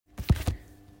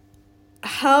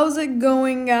How's it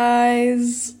going,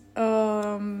 guys?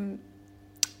 Welcome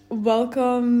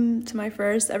to my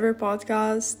first ever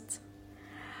podcast.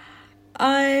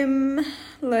 I'm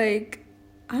I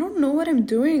don't know what I'm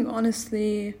doing,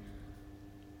 honestly.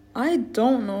 I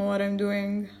don't know what I'm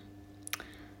doing.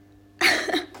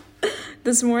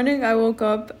 This morning I woke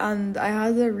up and I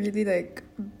had a really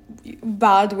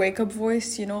bad wake up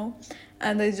voice,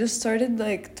 and I just started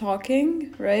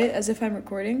talking, right, as if I'm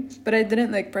recording, but I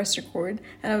didn't press record,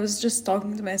 and I was just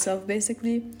talking to myself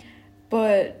basically.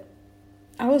 But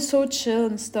I was so chill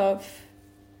and stuff,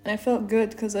 and I felt good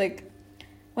because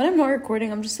when I'm not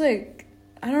recording, I'm just I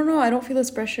don't know, I don't feel this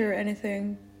pressure or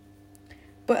anything.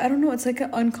 But I don't know, it's an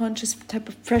unconscious type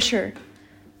of pressure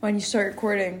when you start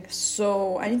recording.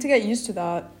 So I need to get used to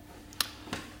that.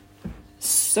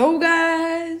 So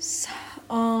guys,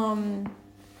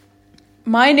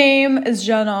 my name is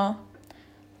Jana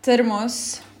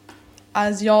Termos.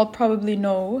 As y'all probably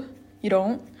know, you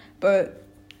don't, but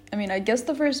I guess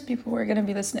the first people who are gonna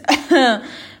be listening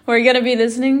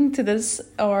to this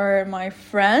are my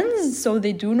friends, so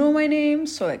they do know my name,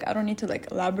 so I don't need to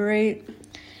elaborate.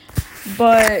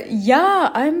 But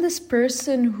yeah, I'm this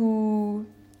person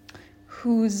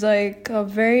who's a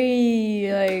very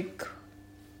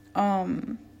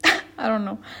I don't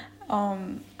know.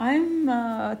 I'm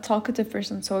a talkative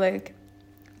person, so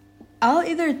I'll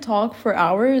either talk for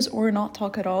hours or not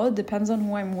talk at all. It depends on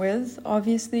who I'm with,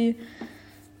 obviously.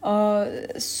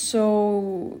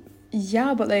 So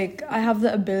yeah, but I have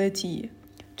the ability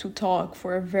to talk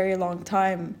for a very long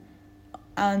time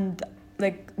and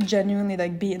genuinely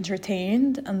be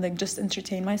entertained and just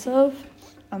entertain myself.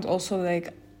 And also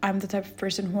I'm the type of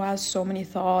person who has so many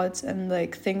thoughts and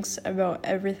thinks about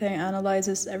everything,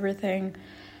 analyzes everything.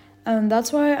 And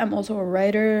that's why I'm also a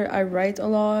writer. I write a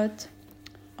lot.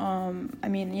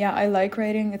 I like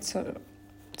writing. It's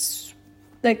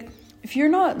if you're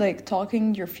not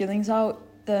talking your feelings out,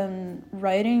 then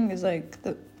writing is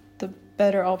the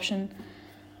better option.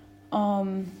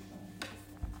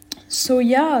 So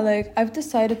yeah, I've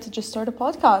decided to just start a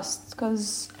podcast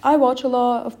because I watch a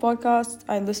lot of podcasts.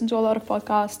 I listen to a lot of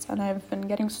podcasts, and I've been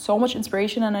getting so much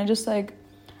inspiration, and I just want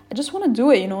to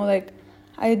do it,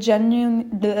 I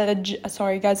genuinely,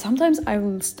 sorry guys, sometimes I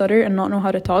will stutter and not know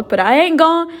how to talk, but I ain't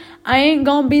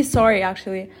gonna be sorry,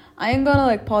 actually. I ain't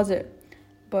gonna pause it.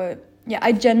 But yeah,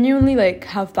 I genuinely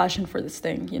have passion for this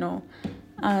thing,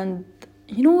 and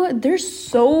you know what, there's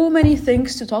so many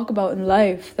things to talk about in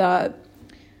life that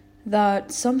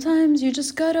sometimes you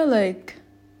just gotta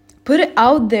put it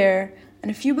out there. And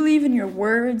if you believe in your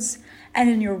words and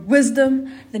in your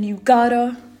wisdom, then you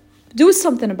gotta do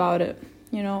something about it,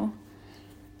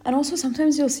 And also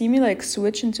sometimes you'll see me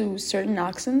switch into certain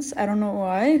accents. I don't know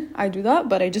why I do that,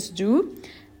 but I just do.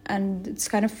 And it's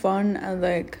kind of fun, and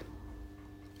it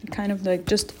kind of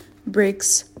just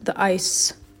breaks the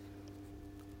ice.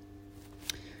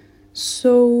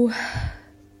 So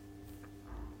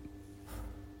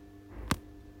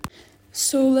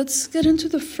let's get into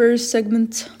the first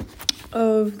segment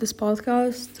of this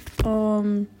podcast.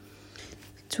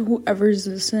 To whoever's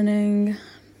listening,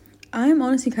 I'm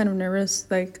honestly kind of nervous.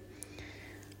 I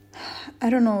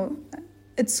don't know.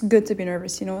 It's good to be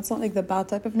nervous, It's not the bad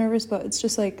type of nervous, but it's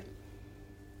just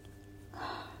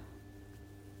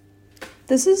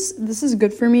this is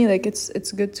good for me.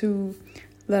 It's good to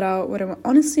let out what I'm.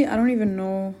 Honestly, I don't even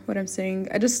know what I'm saying.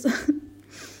 I just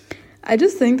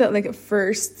think that a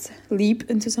first leap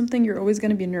into something, you're always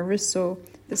gonna be nervous. So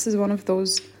this is one of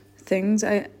those things.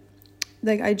 I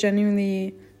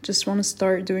genuinely just want to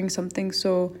start doing something.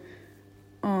 So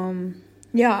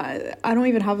yeah, I don't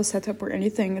even have a setup or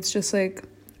anything. It's just I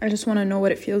just want to know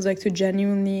what it feels like to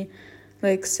genuinely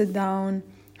sit down,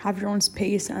 have your own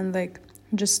space, and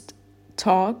just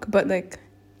talk, but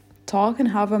talk and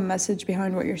have a message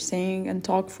behind what you're saying, and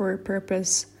talk for a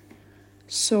purpose.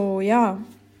 So yeah,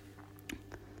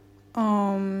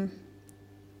 I'm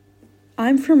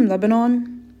from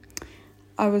Lebanon.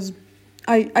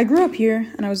 I grew up here,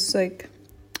 and I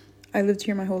lived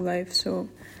here my whole life.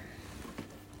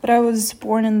 But I was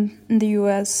born in the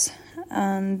US,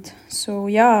 and so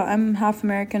yeah, I'm half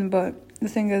American, but the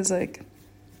thing is I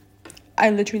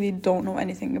literally don't know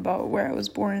anything about where I was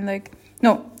born.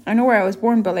 No, I know where I was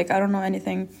born, but I don't know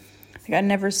anything. I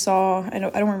never saw, I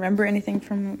don't remember anything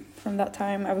from that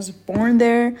time. I was born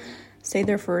there, stayed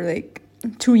there for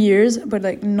 2 years,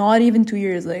 but not even 2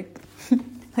 years,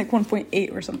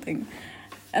 1.8 or something.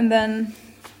 And then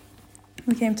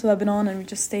we came to Lebanon, and we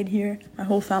just stayed here. My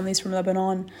whole family's from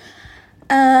Lebanon.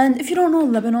 And if you don't know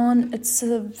Lebanon, it's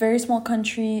a very small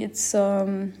country. It's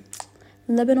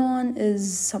Lebanon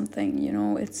is something,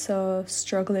 it's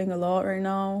struggling a lot right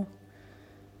now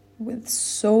with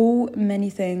so many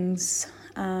things,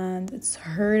 and it's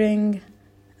hurting,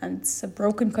 and it's a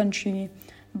broken country,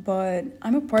 but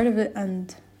I'm a part of it,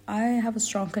 and I have a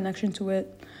strong connection to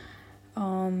it,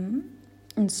 and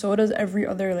so does every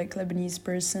other Lebanese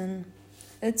person.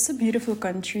 It's a beautiful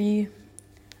country,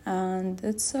 and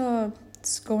it's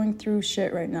going through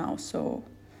shit right now, so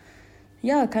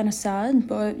yeah, kind of sad,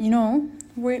 but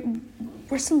we're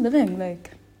still living.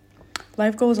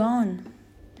 Life goes on.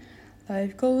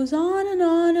 Life goes on and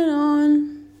on and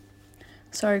on.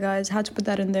 Sorry guys, had to put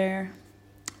that in there.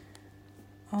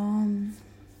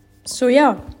 So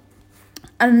yeah,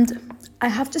 and I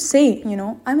have to say,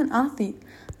 I'm an athlete.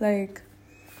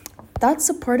 That's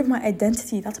a part of my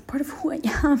identity. That's a part of who I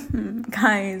am.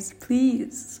 Guys,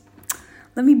 please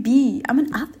let me be. I'm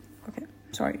an athlete. Okay,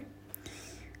 sorry.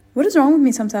 What is wrong with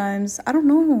me sometimes? I don't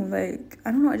know.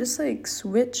 I just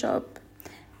switch up.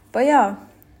 But yeah,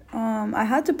 I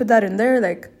had to put that in there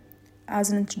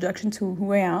as an introduction to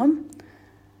who I am.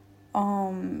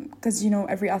 Because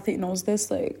every athlete knows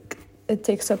this. It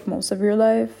takes up most of your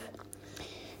life.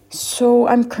 So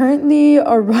I'm currently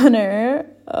a runner.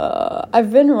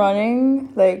 I've been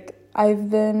running. I've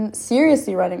been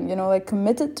seriously running.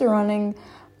 Committed to running.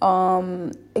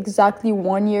 Exactly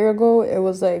 1 year ago. It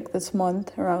was this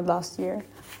month, around last year,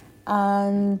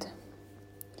 and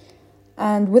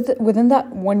within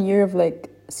that 1 year of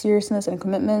seriousness and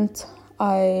commitment,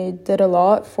 I did a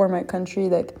lot for my country.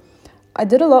 I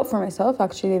did a lot for myself,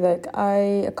 actually. I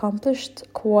accomplished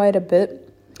quite a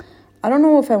bit. I don't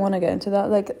know if I want to get into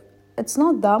that. It's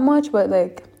not that much, but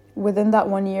within that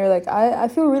 1 year, I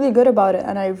feel really good about it,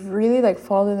 and I've really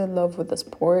fallen in love with the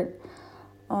sport.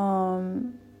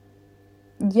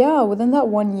 Yeah, within that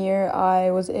 1 year,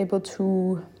 I was able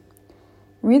to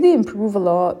really improve a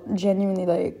lot,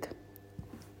 genuinely,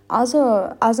 as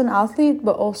an athlete,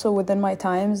 but also within my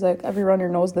times. Every runner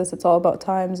knows this, it's all about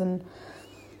times and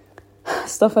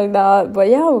stuff like that. But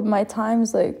yeah, my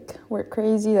times, were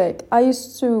crazy. I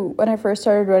used to, when I first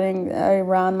started running, I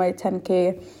ran my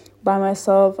 10K by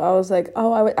myself. I was I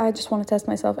just want to test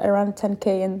myself. I ran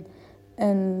 10K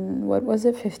in what was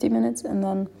it, 50 minutes, and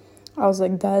then I was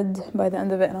dead by the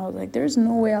end of it, and I was there's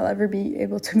no way I'll ever be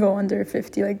able to go under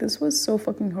 50. This was so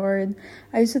fucking hard.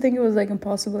 I used to think it was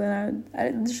impossible, and I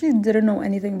literally didn't know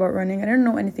anything about running. I didn't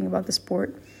know anything about the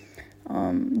sport.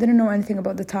 Didn't know anything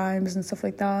about the times and stuff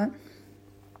like that.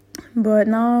 But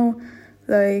now,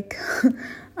 I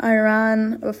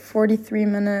ran a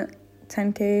 43-minute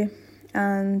 10K,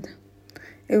 and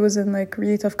it was in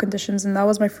really tough conditions, and that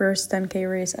was my first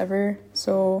 10K race ever.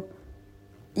 So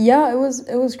yeah, it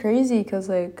was crazy because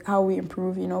how we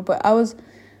improve, but I was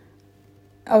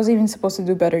even supposed to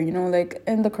do better,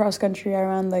 in the cross country I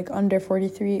ran under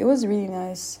 43. It was really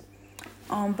nice.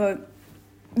 But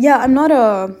yeah, I'm not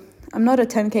a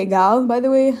 10K gal, by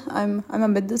the way. I'm a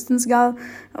mid-distance gal.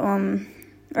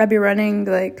 I'd be running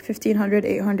 1500,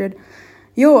 800.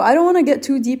 Yo, I don't want to get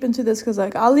too deep into this because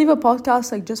I'll leave a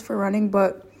podcast just for running,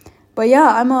 but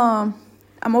yeah,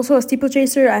 I'm also a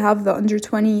steeplechaser. I have the under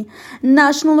 20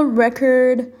 national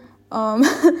record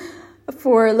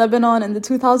for Lebanon in the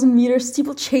 2,000 meter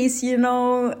steeplechase,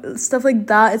 stuff like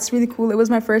that. It's really cool. It was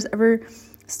my first ever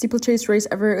steeplechase race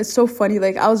ever. It's so funny.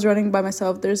 I was running by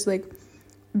myself. There's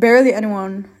barely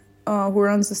anyone who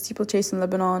runs the steeplechase in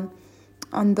Lebanon.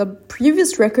 And the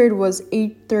previous record was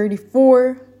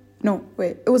 8:34. No,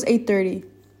 wait, it was 8:30.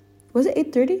 Was it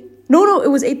 8:30? No, it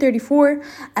was 8:34,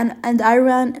 and I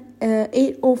ran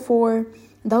 8:04.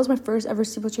 That was my first ever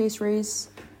steeplechase race.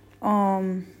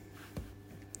 And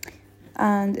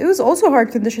it was also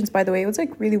hard conditions, by the way. It was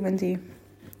really windy,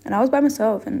 and I was by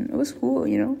myself, and it was cool,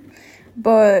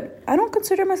 But I don't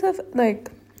consider myself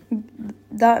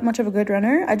that much of a good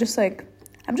runner.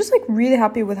 I'm just really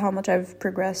happy with how much I've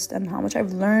progressed and how much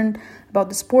I've learned about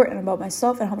the sport and about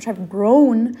myself, and how much I've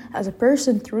grown as a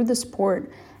person through the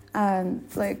sport. And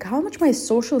how much my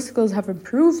social skills have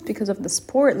improved because of the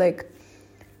sport.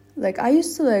 I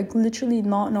used to literally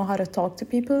not know how to talk to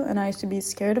people, and I used to be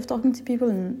scared of talking to people,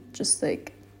 and just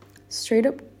straight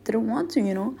up didn't want to,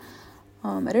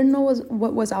 I didn't know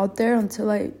what was out there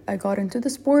until I got into the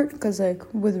sport, because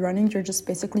with running you're just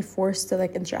basically forced to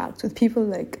interact with people.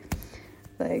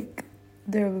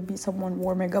 There would be someone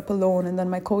warming up alone, and then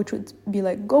my coach would be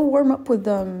go warm up with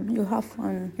them, you'll have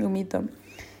fun, you'll meet them.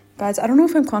 Guys, I don't know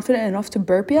if I'm confident enough to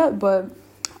burp yet, but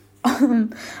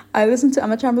I listen to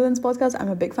Emma Chamberlain's podcast. I'm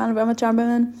a big fan of Emma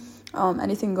Chamberlain,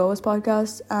 Anything Goes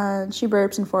podcast, and she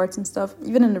burps and farts and stuff,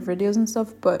 even in her videos and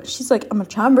stuff, but she's Emma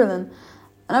Chamberlain,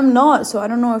 and I'm not, so I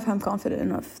don't know if I'm confident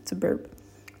enough to burp.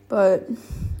 but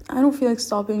I don't feel like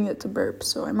stopping it to burp,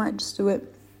 so I might just do it.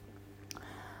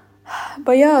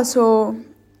 But yeah, so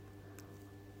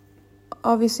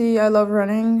obviously I love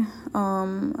running.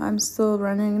 I'm still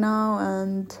running now,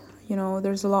 and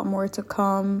there's a lot more to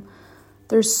come.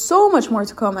 There's so much more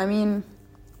to come. I mean,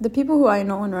 the people who I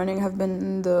know in running have been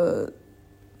in the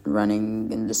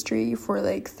running industry for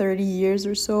like 30 years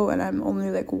or so, and I'm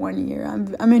only like 1 year.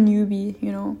 I'm a newbie,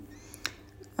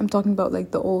 I'm talking about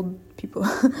like the old people.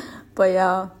 But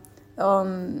yeah,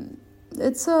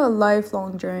 it's a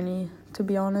lifelong journey, to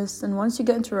be honest, and once you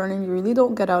get into running, you really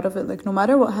don't get out of it. Like, no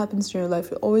matter what happens in your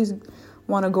life, you always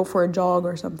want to go for a jog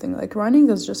or something. Like, running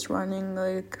is just running.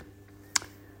 Like,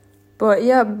 but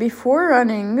yeah, before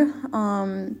running,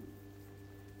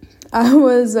 I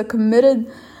was a committed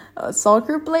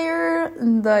soccer player,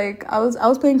 and like I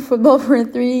was playing football for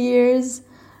 3 years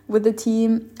with the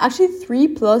team, actually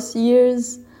 3+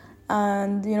 years.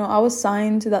 And I was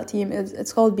signed to that team.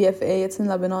 It's called BFA. It's in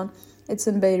Lebanon. It's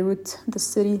in Beirut, the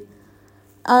city.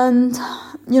 And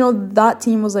that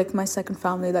team was like my second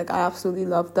family. Like, I absolutely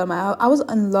loved them. I was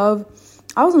in love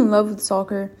with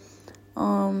soccer.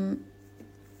 I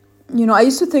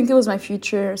used to think it was my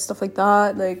future, stuff like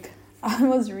that. Like, I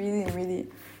was really, really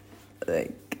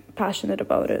like passionate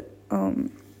about it.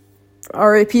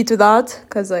 RIP to that,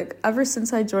 because like ever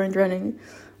since I joined running,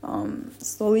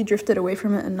 slowly drifted away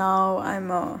from it, and now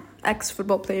I'm a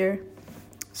ex-football player,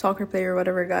 soccer player,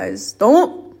 whatever. Guys,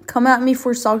 don't come at me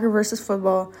for soccer versus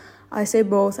football. I say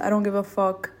both. I don't give a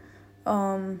fuck.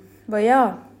 But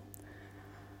yeah,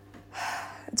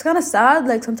 it's kind of sad.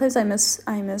 Like, sometimes I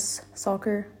miss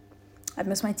soccer. I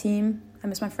miss my team. I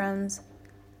miss my friends.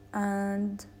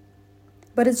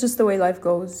 But it's just the way life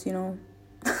goes,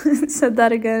 Said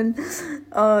that again.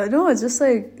 No, it's just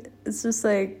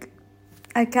like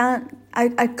I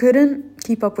couldn't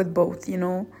keep up with both,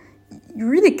 You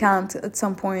really can't at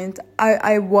some point.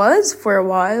 I was for a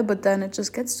while, but then it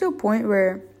just gets to a point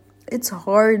where it's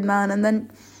hard, man. And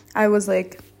then I was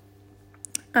like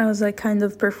kind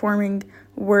of performing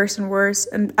worse and worse,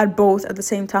 and at both at the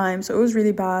same time. So it was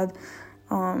really bad.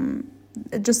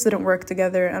 It just didn't work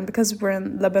together. And because we're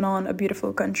in Lebanon, a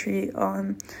beautiful country,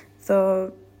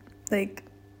 the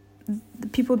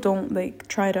people don't like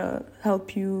try to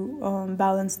help you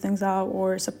balance things out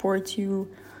or support you.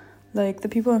 Like, the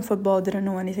people in football didn't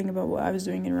know anything about what I was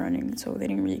doing in running, so they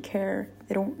didn't really care.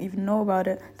 They don't even know about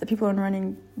it. The people in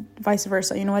running, vice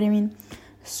versa, you know what I mean?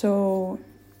 So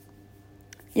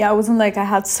yeah, it wasn't like I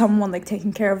had someone like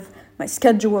taking care of my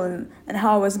schedule and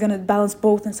how I was gonna balance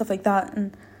both and stuff like that.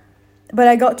 But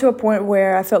I got to a point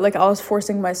where I felt like I was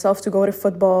forcing myself to go to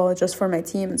football just for my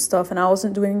team and stuff, and I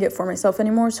wasn't doing it for myself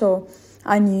anymore. So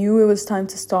I knew it was time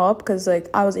to stop, because like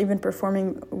I was even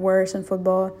performing worse in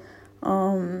football.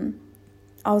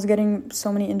 I was getting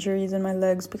so many injuries in my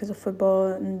legs because of football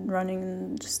and running,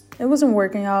 and just it wasn't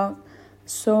working out.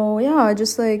 So yeah, I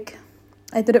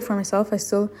did it for myself. I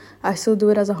still do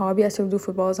it as a hobby. I still do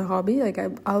football as a hobby. Like,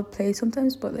 I'll play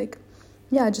sometimes, but like,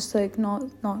 yeah, just like not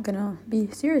gonna be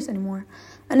serious anymore.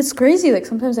 And it's crazy. Like,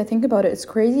 sometimes I think about it. It's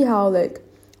crazy how like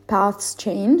paths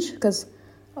change, because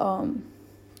a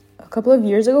couple of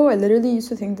years ago, I literally used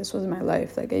to think this was my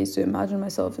life. Like, I used to imagine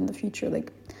myself in the future,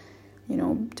 like,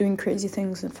 doing crazy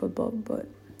things in football. But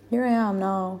here I am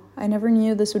now. I never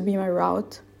knew this would be my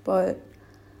route, but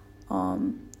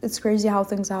it's crazy how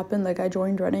things happen. Like, I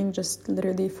joined running just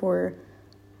literally for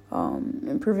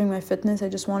improving my fitness. I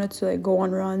just wanted to like go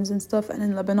on runs and stuff. And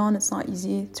in Lebanon, it's not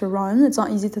easy to run. It's not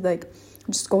easy to like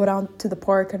just go down to the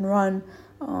park and run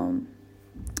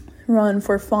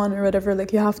for fun or whatever.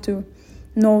 Like, you have to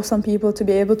know some people to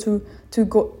be able to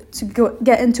go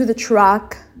get into the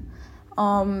track.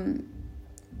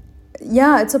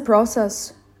 Yeah, it's a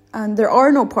process, and there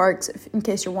are no parks, in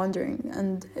case you're wondering.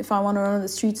 And if I want to run on the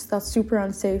streets, that's super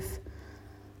unsafe.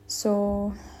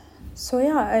 So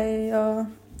yeah, I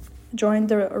joined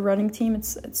the running team.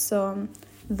 It's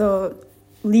the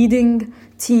leading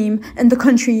team in the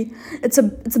country. It's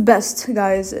the best,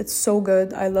 guys. It's so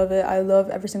good. I love it. I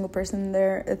love every single person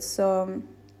there. It's a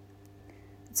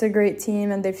great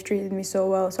team, and they've treated me so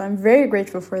well. So I'm very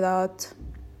grateful for that.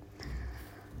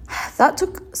 That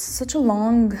took such a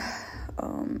long,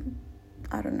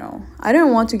 I don't know. I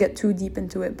didn't want to get too deep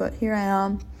into it, but here I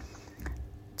am.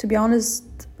 To be honest,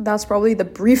 that's probably the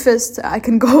briefest I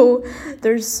can go.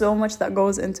 There's so much that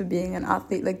goes into being an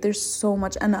athlete. Like, there's so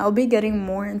much. And I'll be getting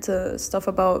more into stuff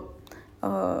about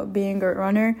being a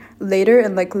runner later,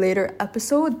 in like later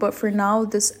episode. But for now,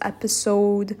 this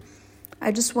episode,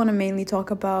 I just want to mainly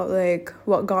talk about like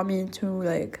what got me into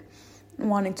like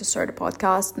wanting to start a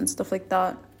podcast and stuff like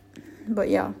that. But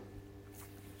yeah,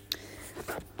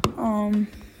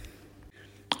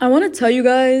 I want to tell you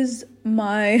guys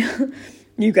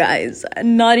you guys,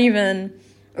 not even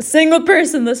a single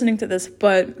person listening to this,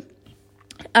 but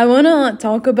I want to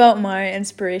talk about my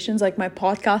inspirations, like my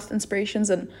podcast inspirations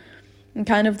and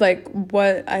kind of like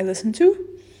what I listen to.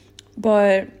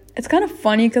 But it's kind of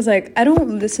funny because like I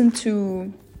don't listen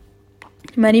to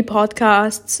many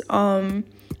podcasts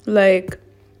like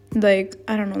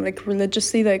I don't know, like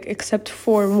religiously, like except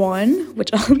for one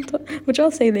which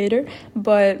I'll say later.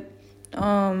 But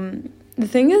the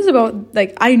thing is about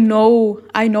like I know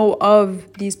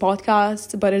of these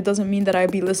podcasts, but it doesn't mean that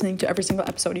I'd be listening to every single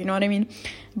episode, you know what I mean?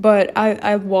 But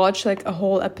I watch like a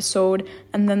whole episode,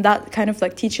 and then that kind of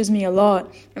like teaches me a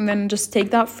lot, and then just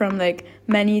take that from like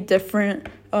many different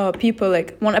people,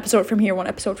 like one episode from here, one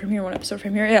episode from here, one episode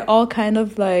from here. It all kind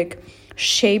of like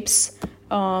shapes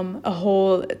a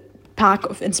whole pack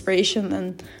of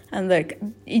inspiration, and like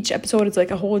each episode is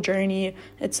like a whole journey.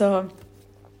 It's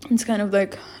kind of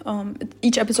like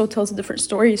each episode tells a different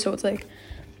story, so it's like,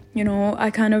 you know,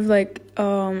 I kind of like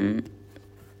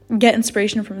get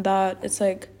inspiration from that. It's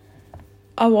like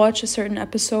I watch a certain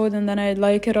episode and then I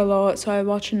like it a lot, so I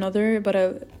watch another,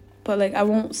 but like I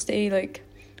won't stay like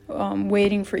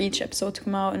waiting for each episode to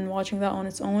come out and watching that on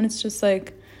its own. It's just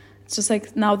like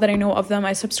now that I know of them,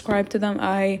 I subscribe to them,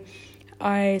 I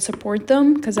support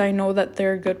them because I know that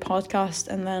they're a good podcast,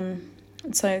 and then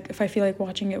it's like if I feel like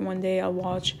watching it one day, I'll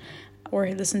watch or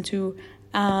listen to,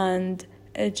 and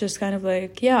it just kind of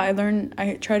like, yeah,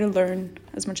 I try to learn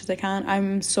as much as I can.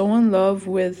 I'm so in love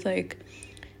with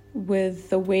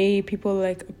the way people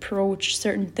like approach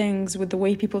certain things, with the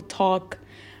way people talk,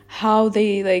 how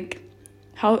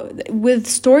with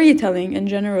storytelling in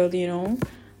general, you know,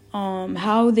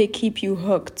 how they keep you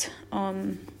hooked,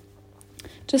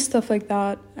 just stuff like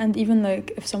that. And even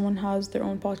like if someone has their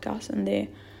own podcast and they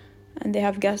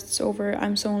have guests over,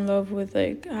 I'm so in love with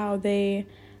like how they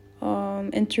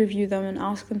interview them and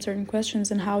ask them certain questions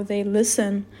and how they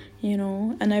listen, you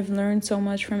know. And I've learned so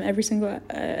much from every single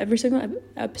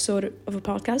episode of a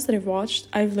podcast that I've watched.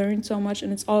 I've learned so much,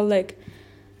 and it's all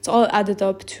added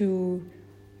up to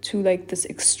like this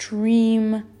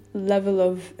extreme level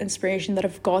of inspiration that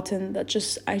I've gotten, that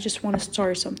I just want to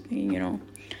start something, you know.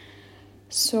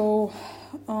 So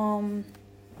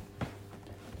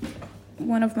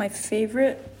one of my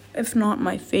favorite, if not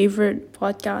my favorite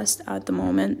podcast at the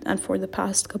moment and for the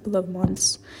past couple of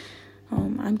months,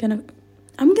 I'm gonna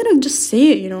just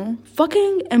say it, you know,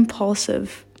 fucking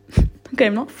impulsive. Okay,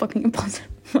 I'm not fucking impulsive,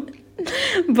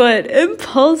 but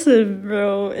impulsive,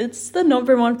 bro. It's the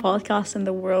 #1 podcast in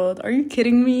the world. Are you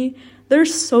kidding me? They're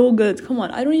so good. Come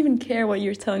on, I don't even care what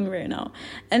you're telling me right now.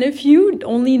 And if you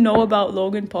only know about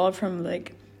Logan Paul from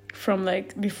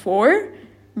before,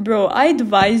 bro, I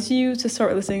advise you to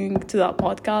start listening to that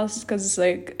podcast, because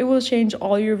like it will change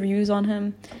all your views on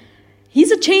him.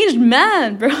 He's a changed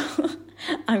man, bro.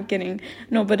 I'm kidding.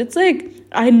 No, but it's like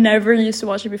I never used to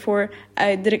watch it before.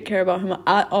 I didn't care about him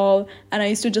at all, and I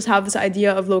used to just have this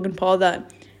idea of Logan Paul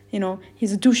that, you know,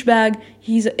 he's a douchebag,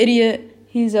 he's an idiot,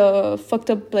 he's a fucked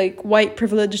up like white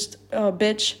privileged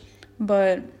bitch.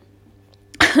 But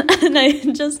and I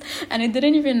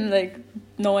didn't even like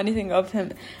know anything of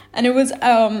him. And it was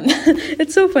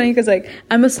it's so funny because like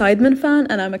I'm a Sidemen fan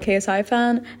and I'm a KSI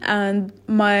fan, and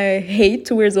my hate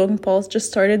towards Logan Paul just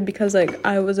started because like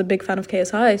I was a big fan of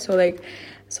KSI, so like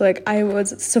I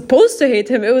was supposed to hate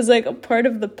him. It was like a part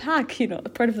of the pack, you know, a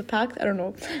part of the pack, I don't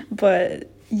know. But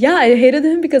yeah, I hated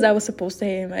him because I was supposed to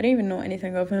hate him. I didn't even know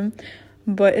anything of him.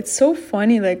 But it's so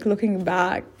funny, like looking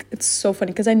back, it's so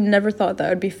funny because I never thought that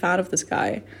I'd be a fan of this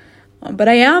guy. But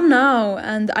I am now,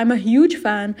 and I'm a huge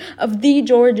fan of the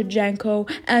George Janko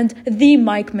and the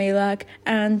Mike Malak,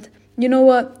 and you know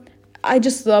what? I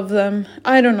just love them.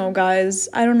 I don't know, guys.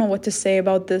 I don't know what to say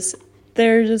about this. I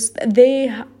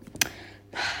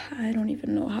don't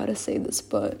even know how to say this,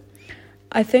 but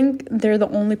I think they're the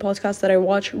only podcast that I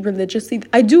watch religiously.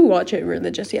 I do watch it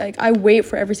religiously. Like, I wait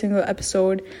for every single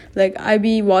episode. Like, I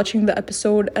be watching the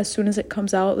episode as soon as it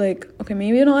comes out. Like, okay,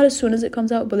 maybe not as soon as it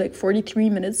comes out, but like 43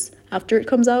 minutes after it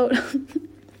comes out.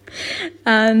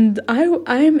 And I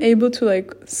am able to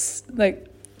like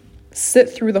sit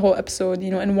through the whole episode,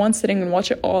 you know, in one sitting and watch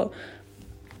it all.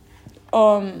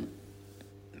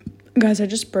 Guys, I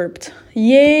just burped.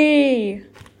 Yay!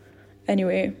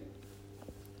 Anyway.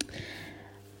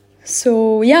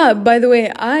 So yeah, by the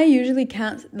way, I usually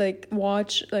can't like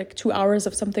watch like 2 hours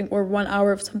of something or 1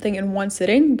 hour of something in one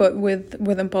sitting, but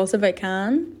with Impulsive I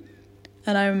can,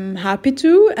 and I'm happy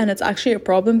to. And it's actually a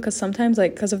problem because sometimes,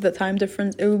 like, because of the time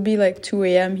difference, it would be like 2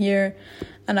 a.m. here,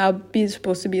 and I'll be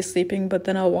supposed to be sleeping, but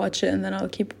then I'll watch it, and then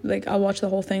I'll watch the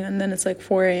whole thing, and then it's like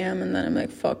 4 a.m. and then I'm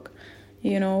like, fuck,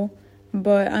 you know.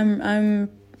 But I'm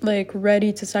like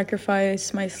ready to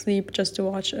sacrifice my sleep just to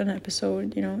watch an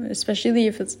episode, you know, especially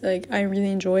if it's like I really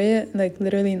enjoy it. Like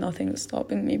literally nothing is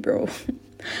stopping me, bro.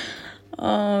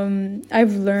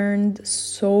 I've learned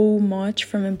so much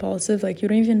from Impulsive, like you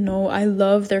don't even know. I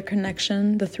love their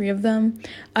connection, the three of them.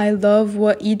 I love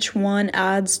what each one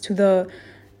adds to the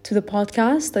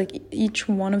podcast. Like each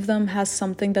one of them has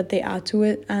something that they add to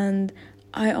it, and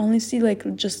I honestly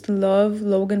like just love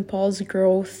Logan Paul's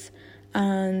growth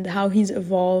and how he's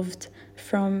evolved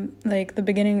from like the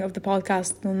beginning of the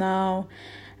podcast till now,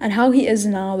 and how he is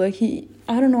now. Like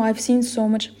I don't know, I've seen so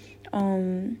much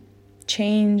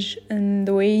change in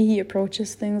the way he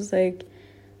approaches things. Like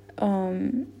I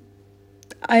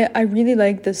really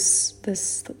like this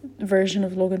version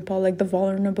of Logan Paul, like the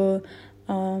vulnerable,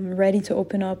 ready to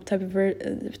open up type of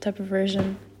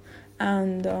version.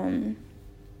 And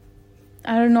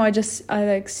I don't know, I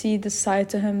like see this side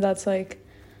to him that's like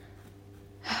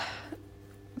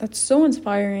that's so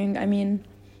inspiring. I mean,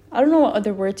 I don't know what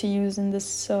other word to use in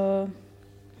this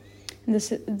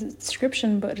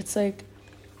description, but it's like,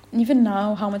 even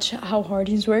now, how hard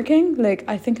he's working. Like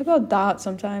I think about that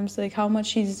sometimes, like how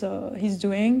much he's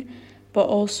doing, but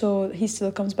also he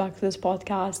still comes back to this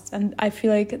podcast, and I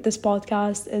feel like this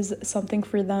podcast is something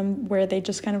for them where they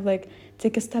just kind of like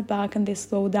take a step back and they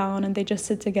slow down and they just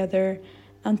sit together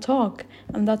and talk.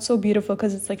 And that's so beautiful,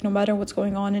 because it's like no matter what's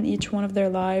going on in each one of their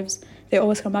lives, they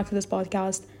always come back to this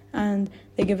podcast and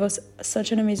they give us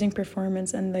such an amazing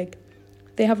performance, and like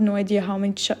they have no idea how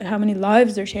many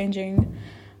lives they're changing.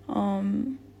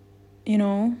 You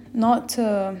know, not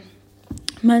to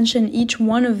mention each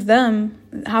one of them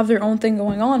have their own thing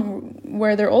going on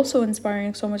where they're also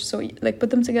inspiring so much. So like put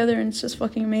them together and it's just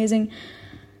fucking amazing.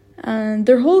 And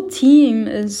their whole team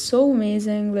is so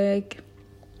amazing. Like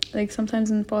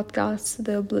sometimes in podcasts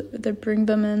they bring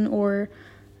them in, or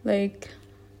like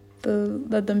they'll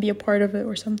let them be a part of it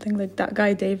or something. Like that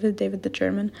guy David the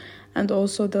German, and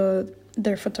also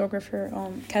their photographer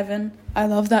Kevin. I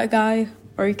love that guy.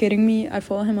 Are you kidding me? I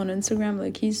follow him on Instagram.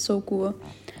 Like he's so cool.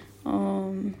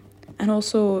 And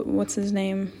also, what's his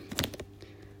name?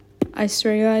 I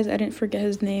swear, guys, I didn't forget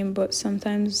his name, but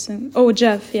sometimes...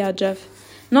 Jeff. Yeah, Jeff.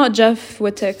 Not Jeff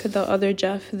Wittek, the other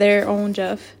Jeff. Their own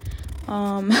Jeff.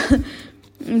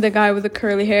 The guy with the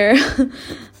curly hair.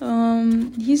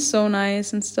 He's so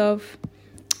nice and stuff.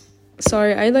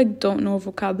 Sorry, I, like, don't know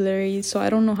vocabulary, so I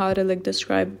don't know how to, like,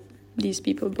 describe these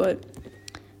people, but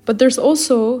there's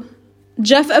also...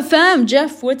 Jeff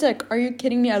Wittek. Are you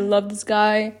kidding me? I love this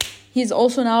guy. He's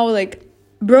also now like,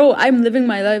 bro, I'm living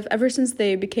my life ever since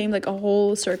they became like a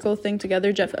whole circle thing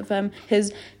together. Jeff FM,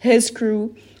 his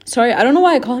crew. Sorry, I don't know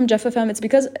why I call him Jeff FM.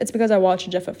 It's because I watch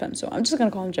Jeff FM, so I'm just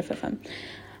gonna call him Jeff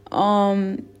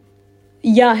FM.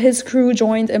 Yeah, his crew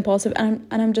joined Impulsive, and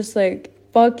I'm just like,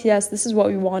 fuck yes, this is what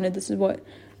we wanted. This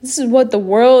is what the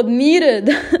world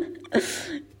needed.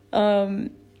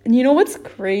 And you know what's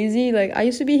crazy? Like, I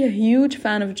used to be a huge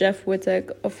fan of Jeff Wittek,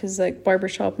 of his, like,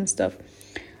 barbershop and stuff.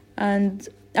 And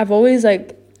I've always,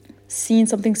 like, seen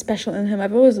something special in him.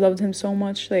 I've always loved him so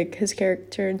much, like, his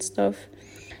character and stuff.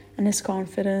 And his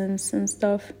confidence and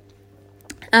stuff.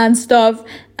 And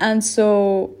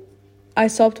so I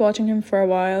stopped watching him for a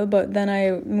while. But then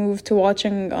I moved to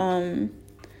watching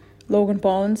Logan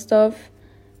Paul and stuff.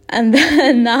 And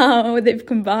then now they've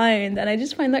combined. And I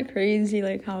just find that crazy,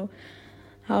 like, how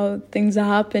things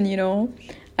happen, you know.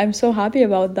 I'm so happy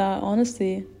about that,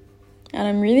 honestly. And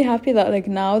I'm really happy that like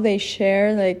now they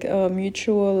share like a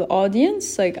mutual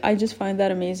audience. Like I just find that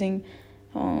amazing.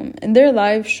 In their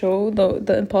live show,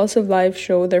 the Impulsive live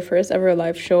show, their first ever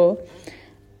live show,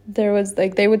 there was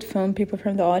like they would film people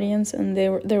from the audience, and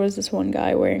there was this one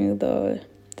guy wearing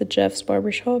the Jeff's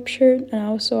barbershop shirt, and I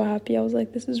was so happy. I was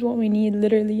like, this is what we need,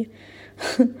 literally.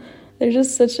 They're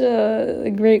just such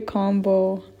a great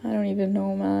combo. I don't even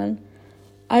know, man.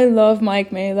 I love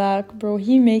Mike Malak, bro.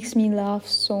 He makes me laugh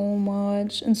so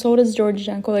much. And so does George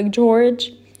Janko. Like,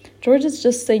 George is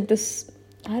just like this,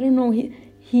 I don't know,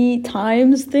 he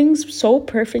times things so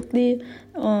perfectly.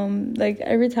 Like,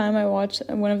 every time I watch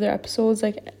one of their episodes,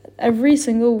 like, every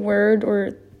single word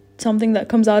or something that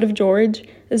comes out of George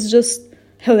is just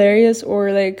hilarious,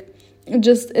 or, like,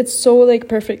 it's so like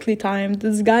perfectly timed.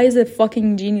 This guy is a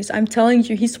fucking genius. I'm telling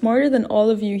you, he's smarter than all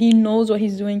of you. He knows what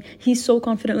he's doing. He's so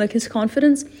confident. Like his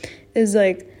confidence is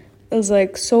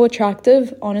like so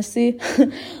attractive, honestly.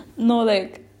 No,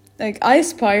 like I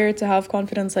aspire to have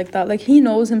confidence like that. Like he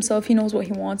knows himself, he knows what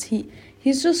he wants.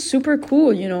 He's just super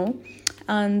cool, you know.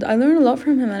 And I learn a lot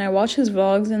from him, and I watch his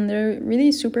vlogs, and they're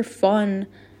really super fun.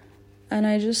 And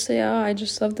I just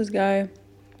love this guy.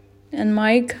 And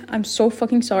Mike, I'm so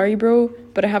fucking sorry, bro,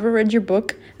 but I haven't read your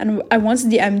book. And I once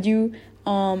DM'd you.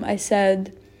 I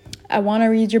said, I want to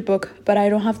read your book, but I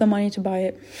don't have the money to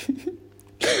buy it.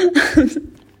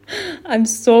 I'm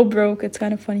so broke. It's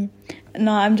kind of funny.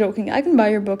 No, I'm joking. I can buy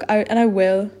your book. I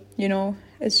will, you know.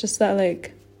 It's just that,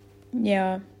 like,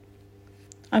 yeah.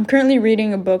 I'm currently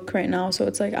reading a book right now, so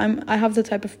it's like I have the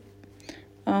type of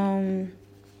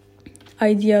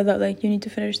idea that, like, you need to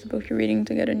finish the book you're reading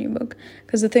to get a new book.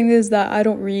 Because the thing is that I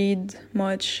don't read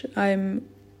much. I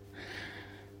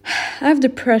have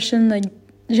depression, like,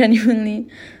 genuinely,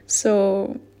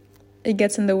 so it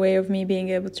gets in the way of me being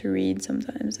able to read.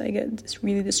 Sometimes I get just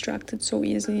really distracted so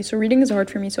easily, so reading is hard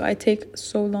for me. So I take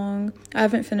so long. I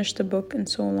haven't finished the book in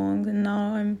so long, and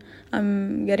now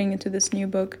I'm getting into this new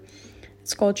book.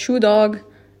 It's called Shoe Dog.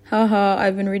 Haha,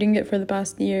 I've been reading it for the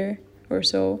past year or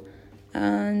so,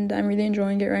 and I'm really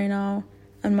enjoying it right now.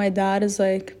 And my dad is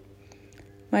like,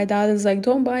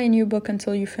 don't buy a new book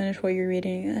until you finish what you're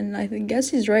reading. And I guess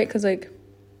he's right, because, like,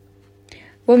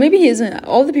 well, maybe he isn't.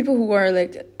 All the people who are,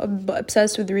 like,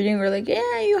 obsessed with reading are like,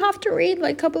 yeah, you have to read,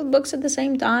 like, a couple of books at the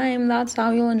same time. That's how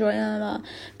you'll enjoy it.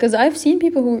 Because I've seen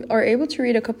people who are able to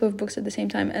read a couple of books at the same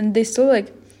time, and they still,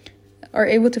 like, are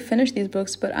able to finish these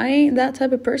books. But I ain't that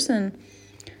type of person.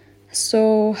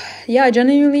 So, yeah, I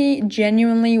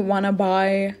genuinely want to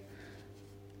buy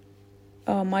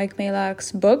Mike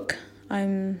Malak's book.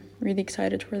 I'm really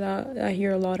excited for that. I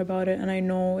hear a lot about it, and I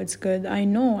know it's good. I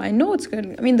know it's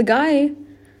good. I mean, the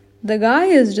guy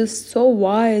is just so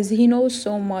wise. He knows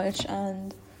so much,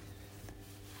 and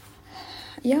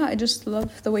yeah, I just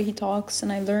love the way he talks,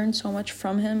 and I learned so much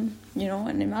from him, you know.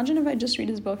 And imagine if I just read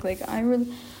his book. Like, I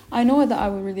know that I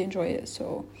would really enjoy it.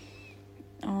 So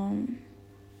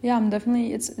yeah,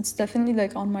 it's definitely,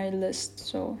 like, on my list.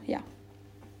 So yeah.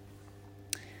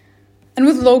 And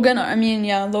with Logan, I mean,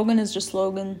 yeah, Logan is just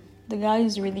Logan. The guy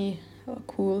is really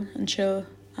cool and chill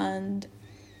and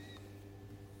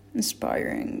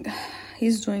inspiring.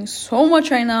 He's doing so much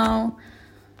right now.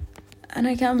 And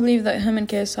I can't believe that him and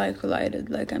KSI collided.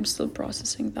 Like, I'm still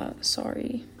processing that.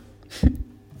 Sorry.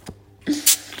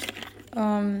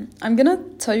 I'm gonna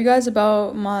tell you guys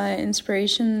about my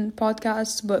inspiration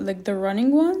podcasts, but, like, the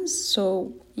running ones.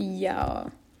 So, yeah.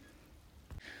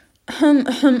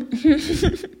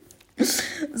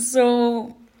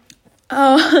 So,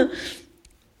 I'm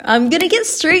gonna get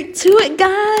straight to it,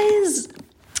 guys.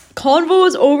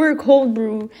 Convos over cold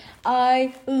brew.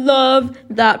 I love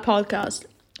that podcast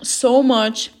so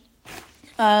much,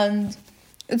 and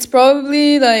it's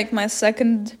probably, like, my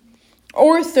second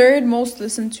or third most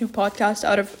listened to podcast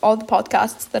out of all the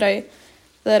podcasts that I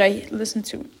listen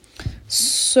to.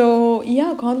 So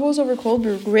yeah, Convos over cold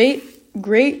brew, great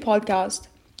podcast.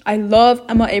 I love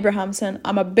Emma Abrahamson.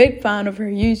 I'm a big fan of her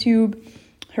YouTube,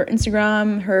 her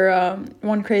Instagram, her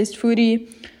One Crazed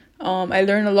Foodie. I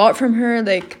learn a lot from her.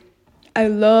 Like, I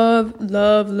love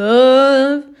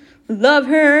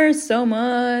her so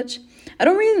much. I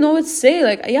don't really know what to say.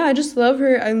 Like, yeah, I just love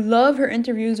her. I love her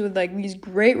interviews with, like, these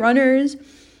great runners.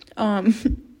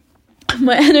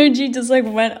 My energy just, like,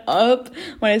 went up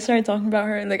when I started talking about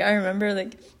her. Like, I remember,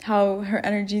 like, how her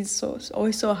energy is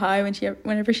always so high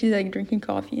whenever she's, like, drinking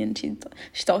coffee, and she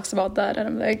talks about that, and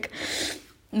I'm like,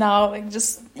 now, like,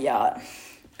 just, yeah,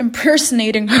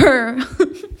 impersonating her.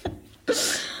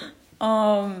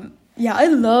 Yeah, I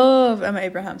love Emma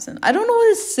Abrahamson. I don't know what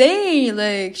to say.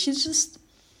 Like, she's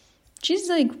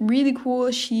like really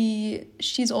cool.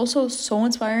 She's also so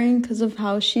inspiring because of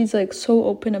how she's, like, so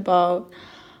open about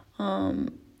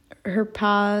her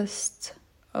past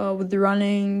with the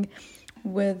running,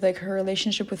 with, like, her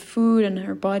relationship with food and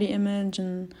her body image,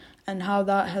 and how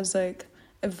that has, like,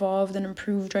 evolved and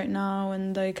improved right now,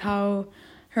 and, like, how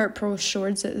her approach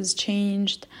towards it has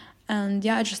changed. And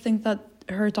yeah, I just think that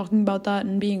her talking about that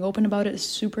and being open about it is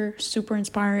super, super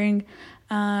inspiring.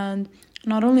 And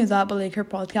not only that, but, like, her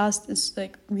podcast is,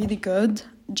 like, really good,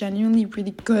 genuinely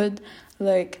really good.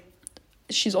 Like,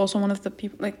 she's also one of the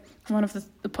people, like, one of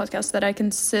the podcasts that I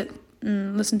can sit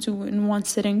and listen to in one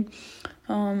sitting.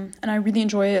 And I really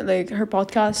enjoy it. Like, her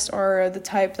podcasts are the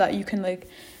type that you can, like,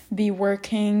 be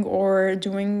working or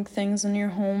doing things in your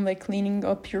home, like cleaning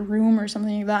up your room or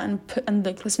something like that, and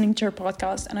like, listening to her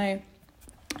podcast. And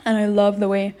I love the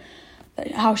way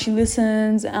that, how she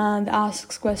listens and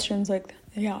asks questions. Like,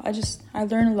 yeah, I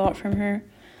learn a lot from her.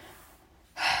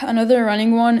 Another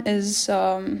running one is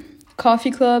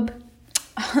Coffee Club.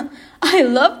 I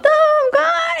love them,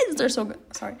 guys. They're so good.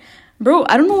 Sorry, bro.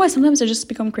 I don't know why sometimes I just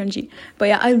become cringy. But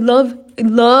yeah, I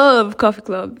love Coffee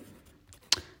Club.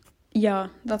 yeah,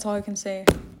 that's all I can say.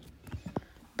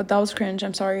 But that was cringe,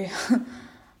 I'm sorry.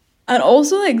 And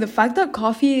also, like, the fact that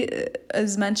coffee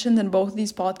is mentioned in both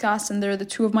these podcasts, and they're the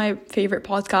two of my favorite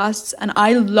podcasts, and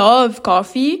I love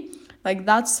coffee, like,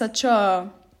 that's such a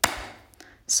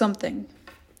something.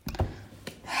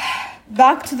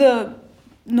 Back to the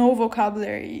no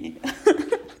vocabulary.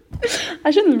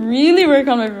 I should really work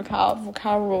on my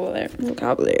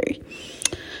vocabulary.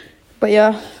 But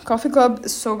yeah, Coffee Club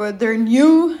is so good. They're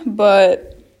new,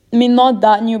 but I mean, not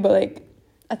that new, but like,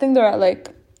 I think they're at like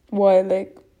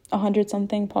 100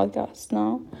 something podcasts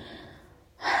now.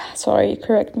 Sorry,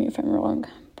 correct me if I'm wrong,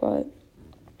 but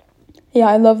yeah,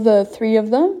 I love the three of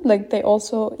them. Like, they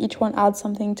also, each one adds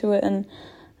something to it, and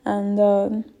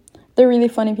they're really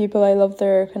funny people. I love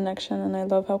their connection, and I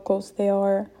love how close they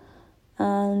are,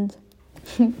 and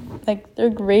like, they're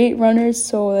great runners.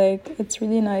 So like, it's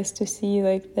really nice to see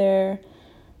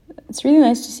it's really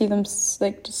nice to see them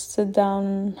like just sit down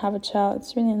and have a chat.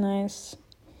 It's really nice.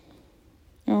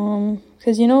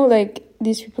 Because like,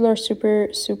 these people are super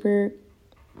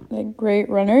like great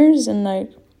runners and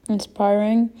like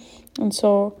inspiring, and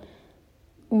so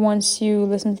once you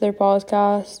listen to their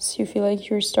podcasts, you feel like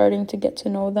you're starting to get to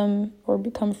know them or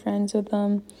become friends with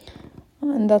them,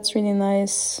 and that's really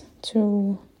nice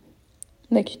to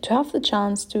have the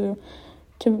chance to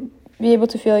be able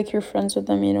to feel like you're friends with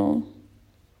them.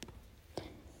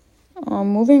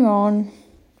 Moving on.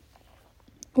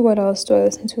 What else do I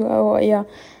listen to? Oh, yeah.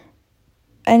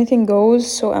 Anything Goes.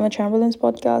 So Emma Chamberlain's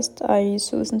podcast. I used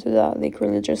to listen to that like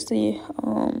religiously.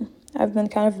 I've been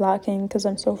kind of lacking because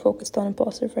I'm so focused on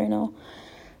Impulsive right now.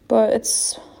 But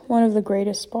it's one of the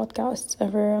greatest podcasts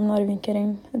ever. I'm not even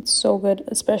kidding. It's so good,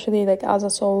 especially like as a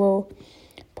solo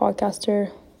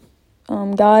podcaster.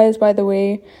 Guys, by the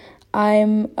way,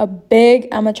 I'm a big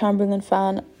Emma Chamberlain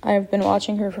fan. I've been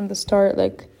watching her from the start,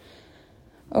 like,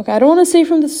 okay, I don't want to say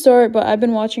from the start, but I've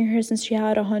been watching her since she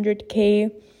had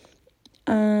 100K.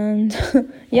 And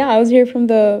yeah, I was here from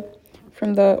the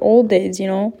old days,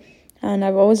 and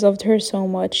I've always loved her so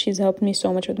much. She's helped me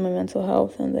so much with my mental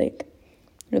health and like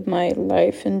with my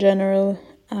life in general.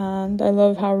 And I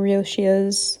love how real she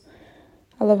is.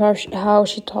 I love how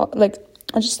she talk. Like,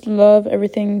 I just love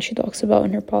everything she talks about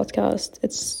in her podcast.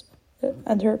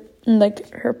 And her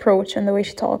approach and the way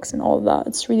she talks and all of that.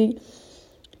 It's really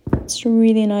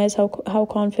nice how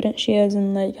confident she is,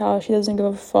 and like how she doesn't give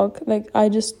a fuck. Like, I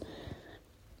don't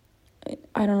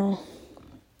know.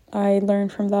 I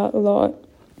learned from that a lot.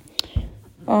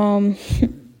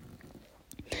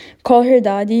 Call Her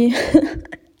Daddy.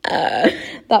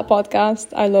 That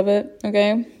podcast, I love it.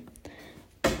 Okay.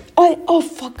 Oh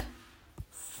fuck.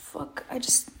 I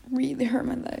just really hurt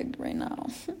my leg right now.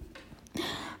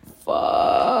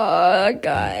 Fuck,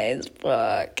 guys.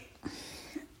 Fuck.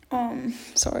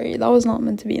 Sorry, that was not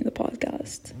meant to be in the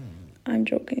podcast. I'm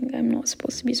joking. I'm not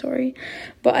supposed to be sorry.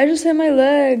 But I just hit my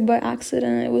leg by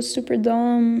accident. It was super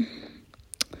dumb.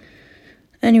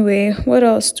 Anyway, what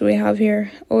else do we have here?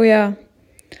 Oh, yeah.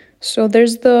 So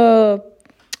there's the,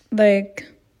 like,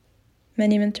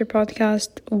 Mini Minter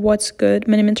podcast, What's Good?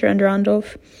 Mini Minter and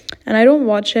Randolph. And I don't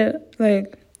watch it,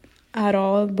 like, at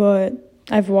all, but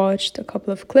I've watched a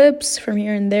couple of clips from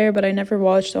here and there, but I never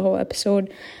watched the whole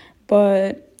episode.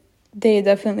 But they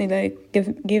definitely like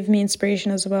give me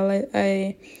inspiration as well.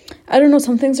 I don't know,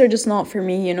 some things are just not for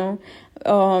me,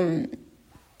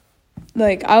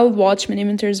 like, I'll watch Mini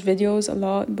Minter's videos a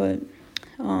lot, but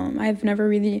I've never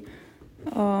really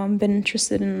been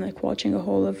interested in like watching a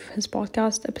whole of his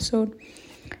podcast episode.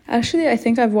 Actually, I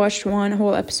think I've watched one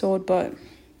whole episode, but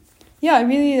yeah, I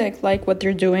really like what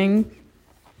they're doing.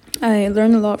 I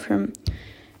learned a lot from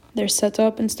their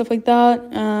setup and stuff like that,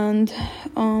 and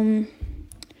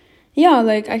yeah,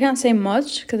 like, I can't say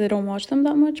much because I don't watch them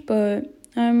that much, but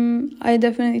I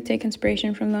definitely take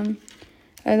inspiration from them.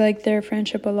 I like their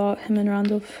friendship a lot, him and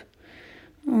Randolph.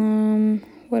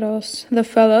 What else? The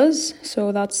Fellas.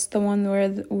 So that's the one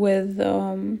with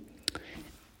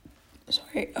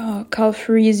Cal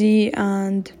Freezy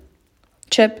and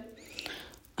Chip.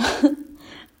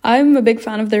 I'm a big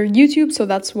fan of their YouTube, so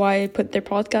that's why I put their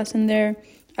podcast in there.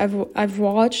 I've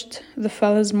watched The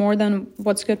Fellas more than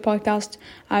What's Good podcast.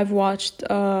 I've watched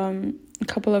a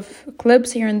couple of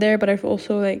clips here and there, but I've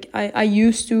also like I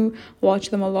used to watch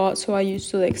them a lot, so I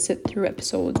used to like sit through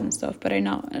episodes and stuff, but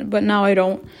now I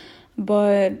don't.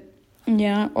 But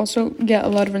yeah, also get a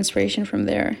lot of inspiration from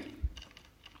there.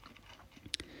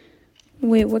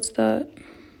 Wait, what's that?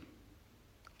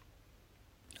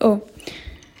 Oh,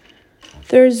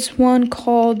 there's one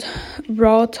called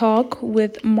Raw Talk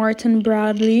with Martin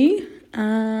Bradley,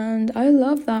 and I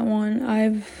love that one.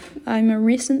 I'm a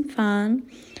recent fan,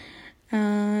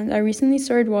 And I recently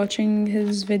started watching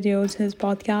his videos, his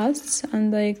podcasts, and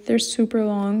like they're super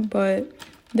long, but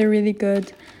they're really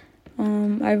good.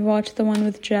 I've watched the one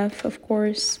with Jeff, of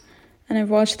course, and I've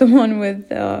watched the one with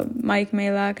Mike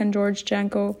Malak and George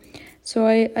Janko. So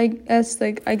I guess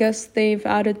they've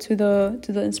added to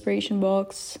the inspiration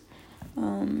box.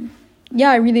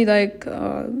 Yeah, I really like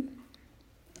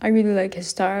his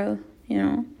style,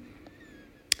 and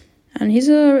he's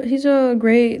a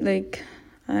great, like,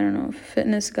 I don't know,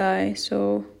 fitness guy,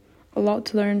 so a lot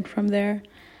to learn from there.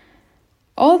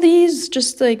 All these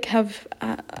just like have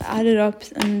added up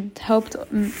and helped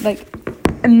like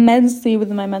immensely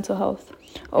with my mental health.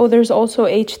 Oh, there's also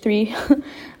H3.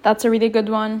 That's a really good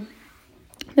one.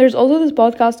 There's also this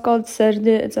podcast called Serde.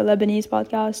 It's a Lebanese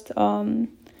podcast.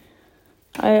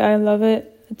 I love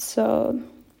it. It's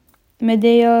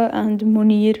Medea and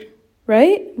Munir,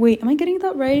 right? Wait, am I getting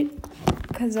that right?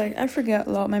 Because I forget a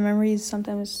lot. My memory is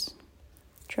sometimes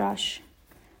trash.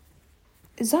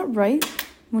 Is that right?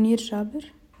 Munir Jabir?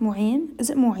 Mu'in? Is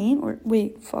it Mu'in? Or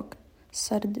wait, fuck.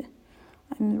 Sard.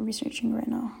 I'm researching right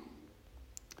now.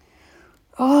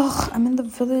 Oh, I'm in the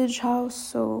village house,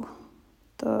 so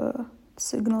the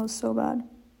signal is so bad.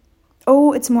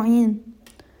 Oh, it's Mu'in.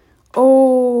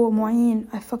 Oh, Mu'in.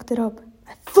 I fucked it up.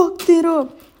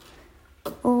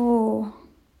 Oh.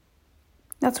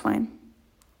 That's fine.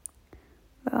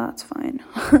 I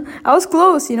was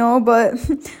close, but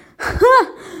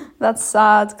that's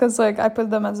sad because like I put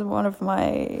them as one of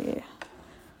my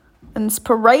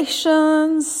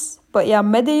inspirations. But yeah,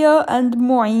 Medea and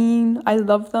Mu'in, I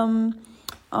love them.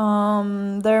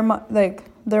 They're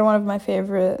one of my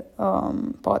favorite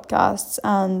podcasts,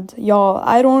 and y'all,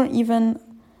 I don't even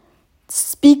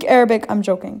speak Arabic. I'm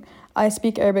joking. I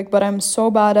speak Arabic, but I'm so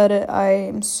bad at it.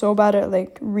 I'm so bad at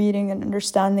like reading and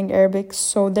understanding Arabic.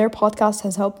 So their podcast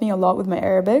has helped me a lot with my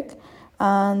Arabic,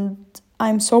 and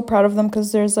I'm so proud of them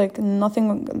because there's like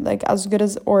nothing like as good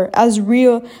as or as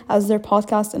real as their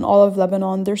podcast in all of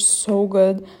Lebanon. They're so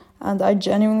good, and I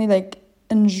genuinely like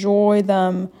enjoy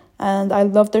them, and I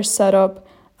love their setup.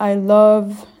 I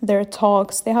love their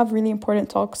talks. They have really important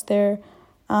talks there,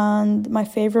 and my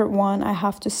favorite one, I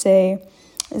have to say,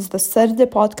 is the Serde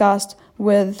podcast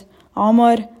with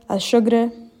Omar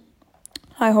Al-Shugri.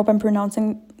 I hope I'm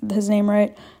pronouncing his name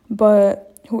right,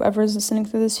 but whoever is listening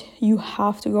to this, you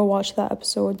have to go watch that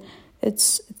episode.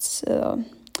 It's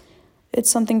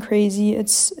something crazy.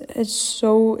 It's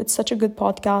such a good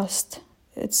podcast.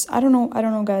 I don't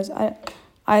know, guys. I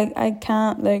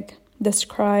can't like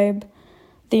describe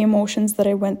the emotions that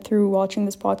I went through watching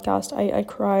this podcast. I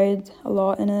cried a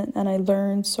lot in it, and I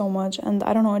learned so much. And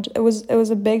I don't know, it was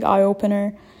a big eye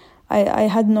opener. I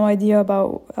had no idea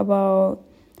about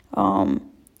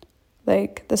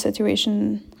like the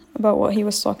situation, about what he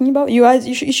was talking about. You guys,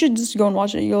 you should just go and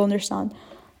watch it. You'll understand.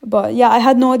 But yeah, I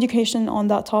had no education on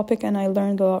that topic, and I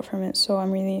learned a lot from it. So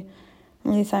I'm really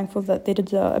thankful that they did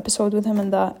the episode with him,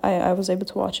 and that I was able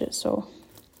to watch it. So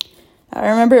I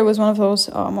remember it was one of those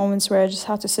moments where I just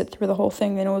had to sit through the whole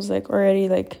thing, and it was like already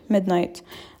like midnight.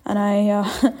 And I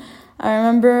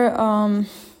remember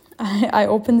I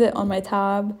opened it on my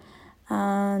tab,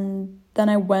 and then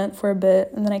I went for a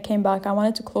bit, and then I came back. I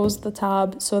wanted to close the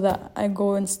tab so that I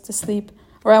go to sleep,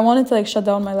 or I wanted to like shut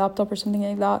down my laptop or something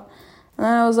like that. And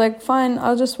then I was like, fine,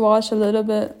 I'll just watch a little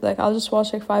bit. Like, I'll just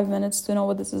watch like 5 minutes to know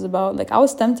what this is about. Like, I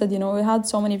was tempted, it had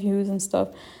so many views and stuff.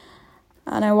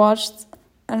 And I watched,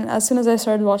 and as soon as I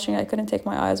started watching, I couldn't take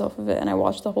my eyes off of it. And I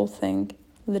watched the whole thing,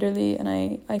 literally, and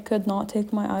I could not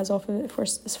take my eyes off of it for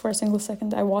a single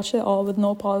second. I watched it all with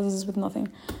no pauses, with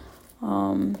nothing.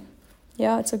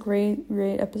 Yeah, it's a great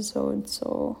episode.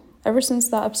 So ever since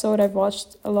that episode, I've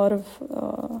watched a lot of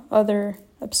other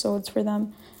episodes for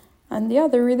them. And yeah,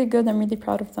 they're really good. I'm really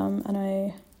proud of them. And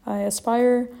I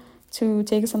aspire to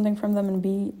take something from them and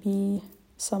be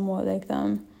somewhat like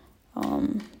them.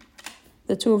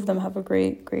 The two of them have a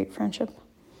great friendship.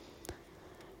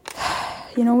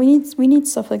 We need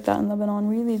stuff like that in Lebanon.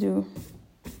 We really do.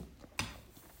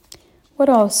 What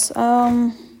else?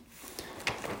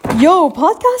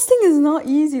 Podcasting is not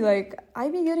easy. Like, I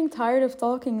be getting tired of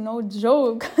talking, no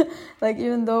joke. Like,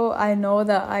 even though I know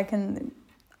that I can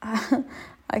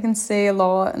say a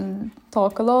lot and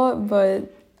talk a lot,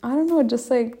 but I don't know, just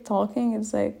like talking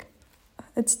is like,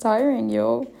 it's tiring,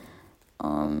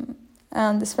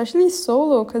 and especially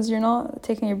solo, because you're not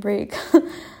taking a break.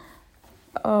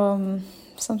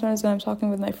 Sometimes when I'm talking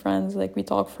with my friends, like, we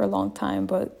talk for a long time,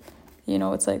 but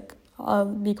it's like I'll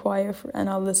be quiet and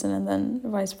I'll listen, and then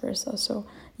vice versa. So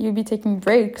you'll be taking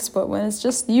breaks, but when it's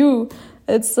just you,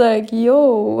 it's like,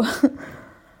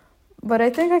 But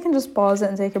I think I can just pause it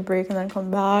and take a break and then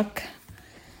come back.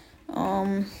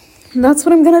 That's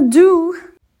what I'm gonna do.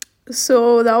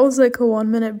 So that was like a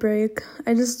 1 minute break.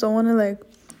 I just don't want to like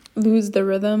lose the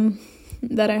rhythm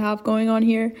that I have going on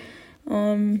here.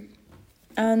 And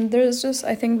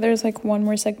I think there's like one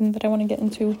more segment that I want to get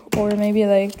into, or maybe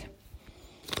like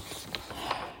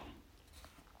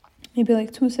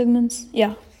 2 segments.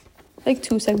 Yeah, like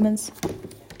 2 segments,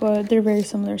 but they're very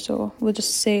similar, so we'll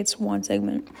just say it's 1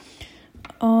 segment.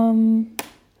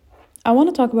 I want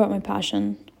to talk about my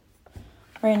passion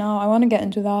right now. I want to get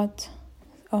into that.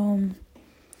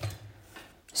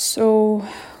 So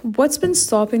what's been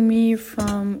stopping me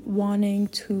from wanting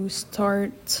to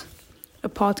start a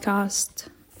podcast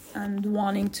and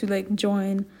wanting to like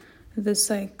join this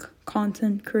like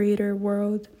content creator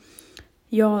world?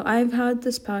 Y'all, I've had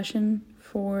this passion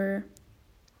for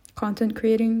content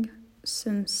creating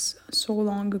since so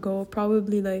long ago,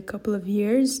 probably like a couple of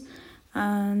years,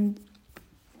 and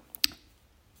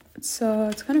it's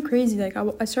kind of crazy. Like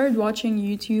I started watching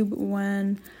YouTube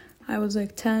when I was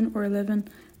like 10 or 11,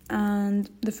 and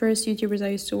the first YouTubers I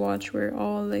used to watch were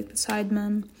all like the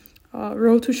Sidemen.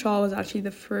 Road to Shaw was actually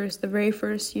the very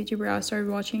first YouTuber I started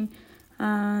watching,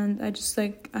 and I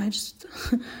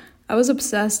was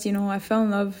obsessed, you know. I fell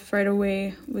in love right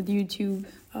away with YouTube,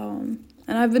 and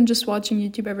I've been just watching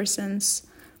YouTube ever since.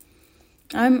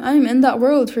 I'm in that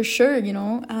world for sure, you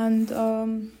know,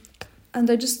 and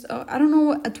I just I don't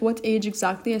know at what age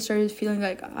exactly I started feeling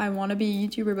like I want to be a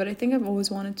YouTuber, but I think I've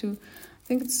always wanted to. I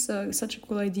think it's such a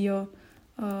cool idea,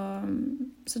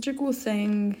 such a cool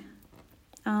thing,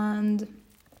 and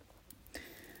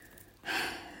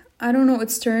I don't know,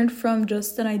 it's turned from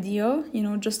just an idea, you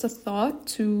know, just a thought,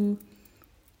 to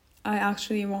I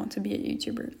actually want to be a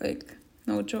YouTuber. Like,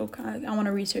 no joke. I want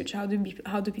to research how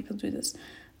do people do this.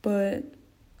 But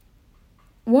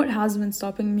what has been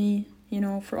stopping me, you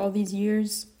know, for all these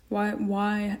years? Why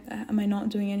am I not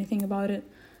doing anything about it?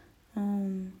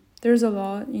 There's a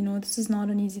lot, you know. This is not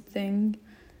an easy thing,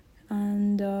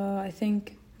 and I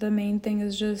think the main thing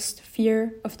is just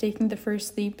fear of taking the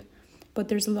first leap. But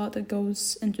there's a lot that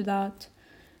goes into that.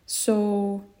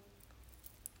 So,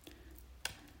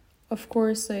 of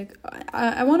course, like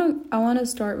I wanna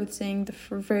start with saying the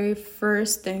very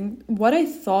first thing. What I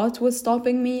thought was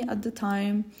stopping me at the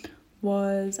time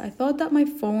was I thought that my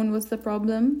phone was the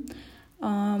problem.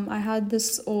 I had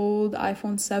this old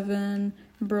iPhone 7,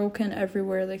 broken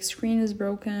everywhere. Like, screen is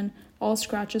broken, all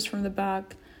scratches from the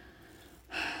back.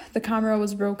 The camera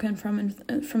was broken from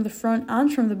the front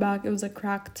and from the back. It was like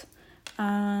cracked,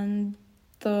 and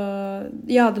the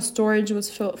storage was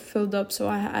filled up. So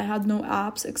I had no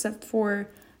apps except for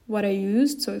what I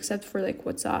used. So except for like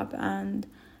WhatsApp and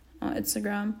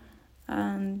Instagram,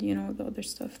 and you know, the other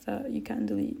stuff that you can't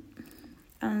delete.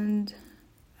 And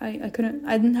I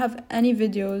didn't have any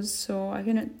videos, so I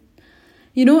couldn't,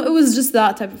 you know, it was just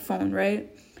that type of phone, right?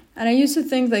 And I used to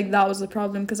think like that was the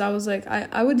problem, because I was like,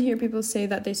 I would hear people say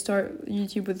that they start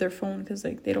YouTube with their phone because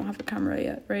like they don't have a camera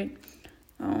yet, right?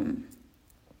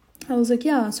 I was like,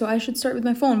 yeah, so I should start with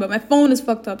my phone, but my phone is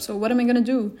fucked up, so what am I gonna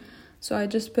do? So I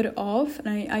just put it off,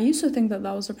 and I used to think that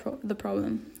was the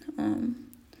problem.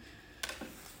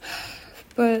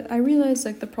 But I realized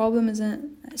like the problem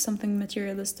isn't something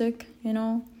materialistic, you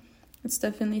know? It's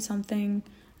definitely something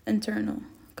internal,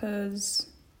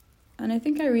 and I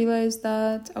think I realized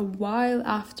that a while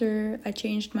after I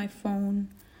changed my phone.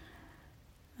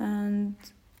 And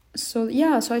so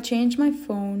I changed my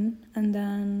phone, and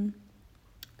then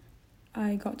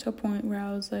I got to a point where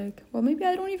I was like, well, maybe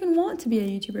I don't even want to be a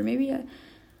YouTuber. Maybe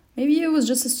it was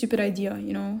just a stupid idea,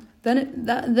 you know?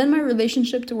 Then my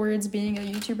relationship towards being a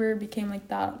YouTuber became like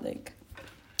that, like,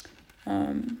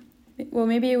 well,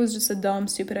 maybe it was just a dumb,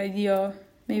 stupid idea.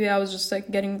 Maybe I was just like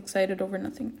getting excited over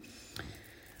nothing.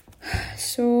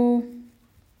 So,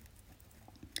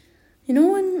 you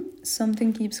know when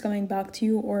something keeps coming back to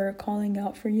you or calling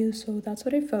out for you? So that's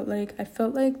what I felt like. I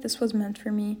felt like this was meant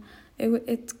for me.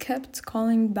 It kept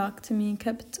calling back to me,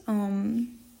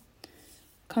 coming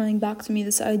back to me,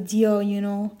 this idea, you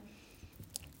know.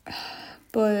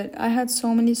 But I had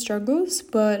so many struggles,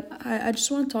 but I just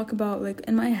want to talk about, like,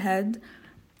 in my head,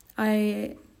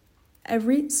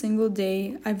 every single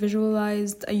day I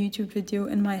visualized a YouTube video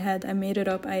in my head. I made it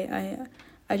up. I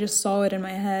just saw it in my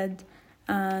head,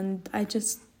 and I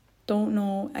just don't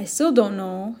know. I still don't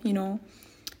know, you know.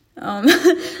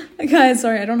 Guys,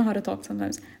 sorry, I don't know how to talk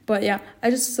sometimes. But yeah, I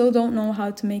just still don't know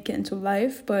how to make it into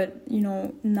life. But, you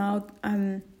know, now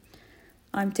I'm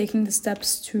taking the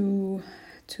steps to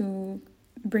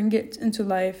bring it into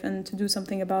life and to do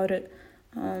something about it.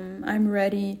 I'm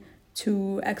ready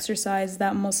to exercise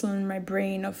that muscle in my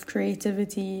brain of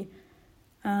creativity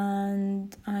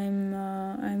and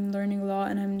I'm learning a lot,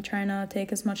 and I'm trying to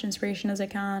take as much inspiration as I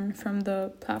can from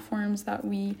the platforms that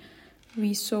we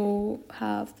so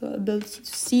have the ability to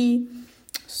see.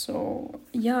 So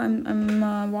yeah,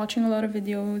 I'm watching a lot of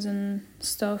videos and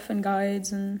stuff and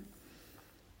guides and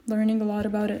learning a lot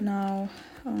about it now.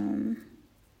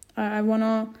 I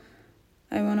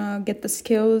wanna get the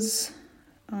skills,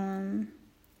 and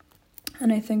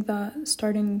I think that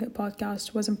starting a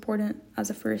podcast was important as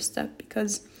a first step,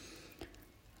 because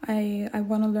I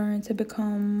want to learn to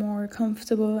become more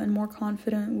comfortable and more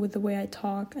confident with the way I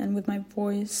talk and with my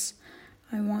voice.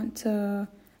 I want to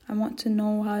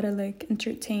know how to like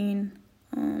entertain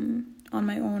on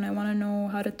my own. I want to know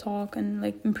how to talk and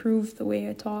like improve the way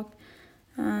I talk,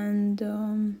 and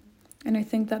I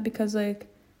think that because like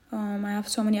I have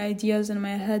so many ideas in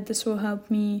my head, this will help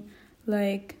me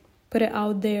like put it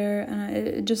out there,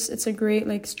 and it's a great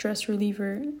like stress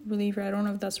reliever. I don't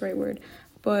know if that's the right word,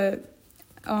 but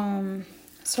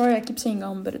sorry, I keep saying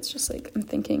but it's just like I'm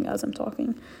thinking as I'm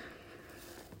talking.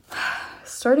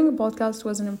 Starting a podcast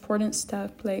was an important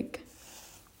step. Like,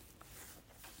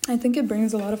 I think it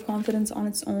brings a lot of confidence on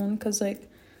its own, because like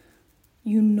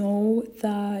you know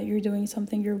that you're doing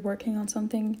something, you're working on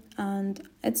something, and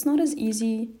it's not as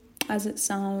easy as it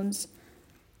sounds.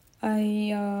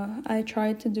 I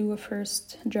tried to do a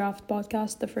first draft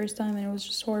podcast the first time, and it was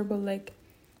just horrible. Like,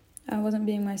 I wasn't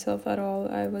being myself at all.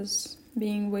 I was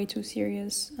being way too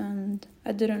serious, and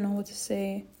I didn't know what to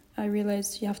say. I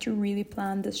realized you have to really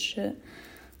plan this shit.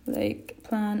 Like,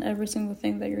 plan every single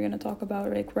thing that you're gonna talk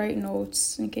about. Like, write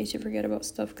notes in case you forget about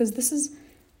stuff, because this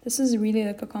is really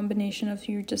like a combination of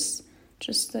you just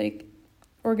like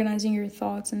organizing your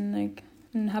thoughts and like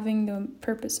and having a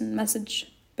purpose and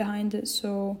message behind it.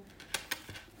 So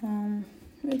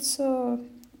it's a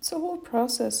whole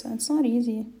process, and it's not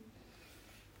easy.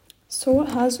 So what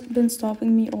has been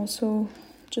stopping me also,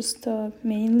 just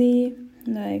mainly,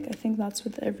 like, I think that's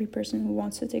with every person who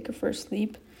wants to take a first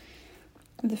leap,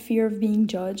 the fear of being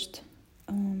judged.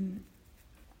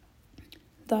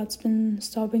 That's been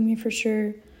stopping me for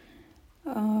sure.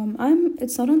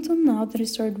 It's not until now that I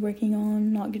started working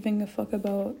on not giving a fuck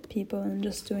about people and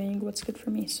just doing what's good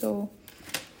for me. So,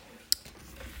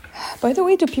 by the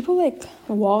way, do people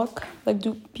walk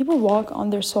on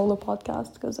their solo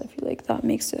podcast? Because I feel like that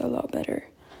makes it a lot better.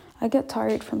 I get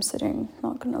tired from sitting,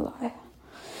 not gonna lie.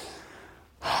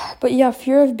 But yeah,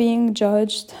 fear of being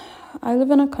judged. I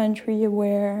live in a country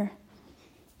where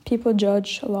people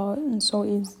judge a lot and so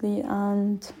easily,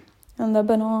 and in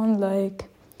Lebanon, like,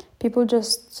 people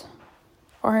just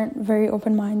aren't very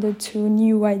open-minded to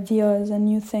new ideas and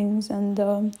new things, and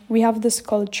we have this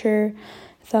culture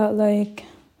that like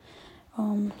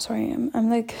sorry, I'm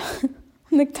like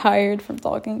I'm like tired from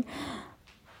talking,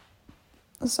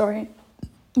 sorry,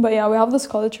 but yeah, we have this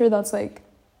culture that's like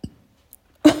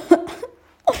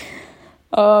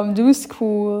do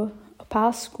school,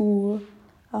 pass school,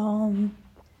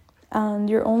 and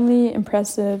you're only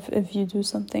impressive if you do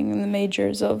something in the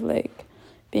majors of like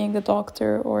being a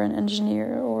doctor or an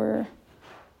engineer or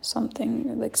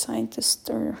something like scientist,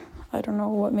 or I don't know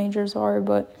what majors are,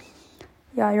 but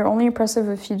yeah, you're only impressive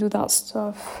if you do that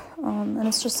stuff. And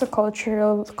it's just a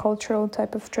cultural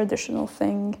type of traditional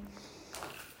thing.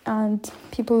 And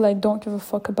people like don't give a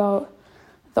fuck about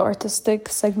the artistic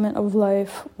segment of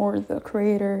life or the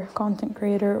content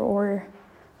creator, or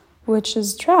which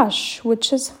is trash,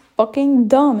 which is fucking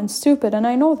dumb and stupid, and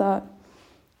I know that.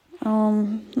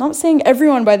 Not saying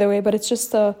everyone, by the way, but it's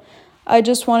just I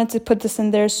just wanted to put this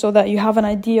in there so that you have an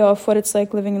idea of what it's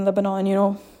like living in Lebanon, you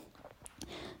know.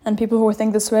 And people who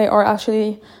think this way are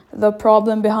actually the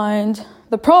problem behind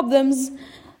the problems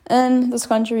in this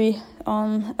country.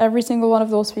 Every single one of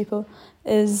those people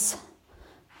is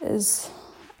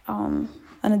an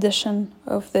addition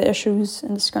of the issues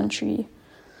in this country.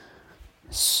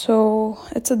 So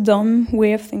it's a dumb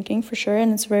way of thinking for sure,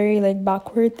 and it's very like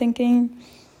backward thinking.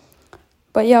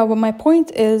 But yeah, but my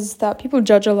point is that people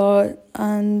judge a lot,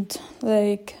 and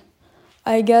like,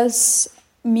 I guess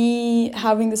me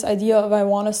having this idea of I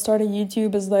want to start a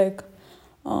YouTube is like,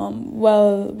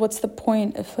 well, what's the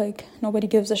point if like nobody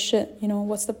gives a shit, you know?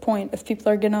 What's the point if people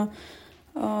are gonna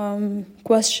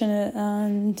question it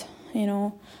and, you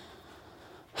know,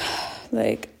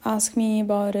 like ask me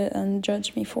about it and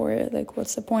judge me for it? Like,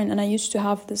 what's the point? And I used to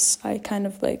have this kind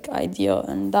of like idea,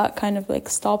 and that kind of like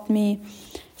stopped me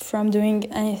from doing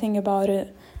anything about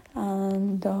it,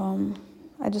 and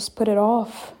I just put it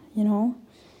off, you know.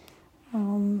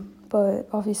 But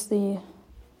obviously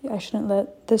I shouldn't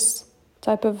let this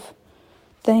type of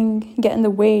thing get in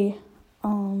the way,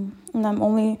 and I'm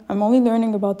only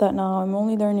learning about that now. I'm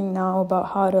only learning now about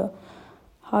how to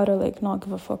how to like not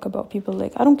give a fuck about people.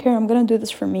 Like, I don't care, I'm gonna do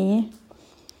this for me.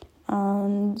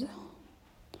 And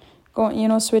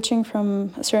switching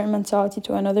from a certain mentality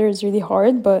to another is really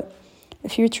hard, but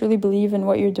if you truly believe in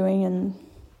what you're doing, and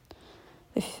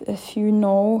if you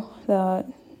know that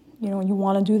you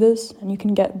want to do this and you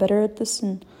can get better at this,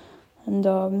 and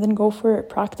then go for it,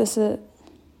 practice it,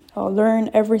 learn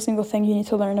every single thing you need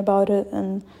to learn about it,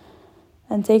 and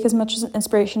take as much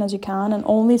inspiration as you can, and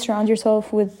only surround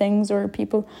yourself with things or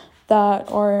people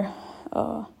that are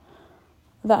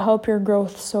that help your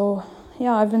growth. So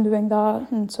yeah, I've been doing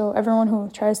that. And so everyone who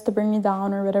tries to bring me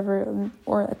down or whatever,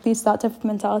 or at least that type of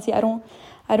mentality, I don't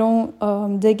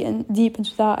dig in deep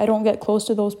into that. I don't get close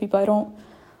to those people. I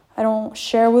don't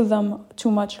share with them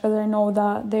too much, because I know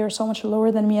that they are so much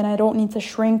lower than me, and I don't need to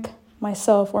shrink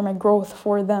myself or my growth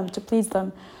for them to please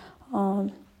them.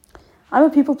 I'm a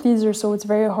people pleaser, so it's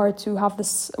very hard to have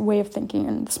this way of thinking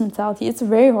and this mentality. It's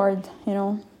very hard,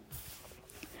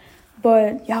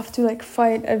 but you have to like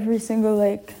fight every single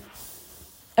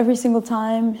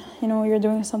time you're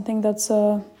doing something that's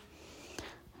not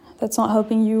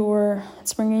helping you, or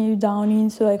it's bringing you down. You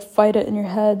need to like fight it in your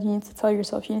head. You need to tell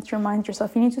yourself, you need to remind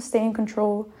yourself, you need to stay in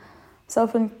control.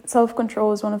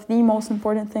 Self-control is one of the most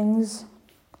important things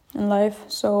in life.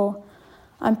 So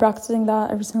I'm practicing that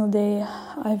every single day.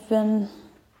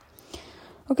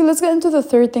 Okay, let's get into the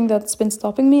third thing that's been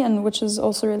stopping me, and which is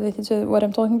also related to what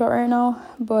I'm talking about right now.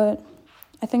 But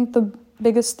I think the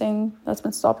biggest thing that's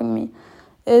been stopping me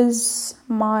is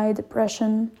my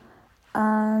depression.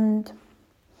 And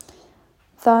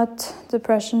that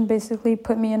depression basically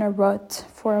put me in a rut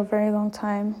for a very long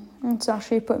time. It's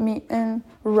actually put me in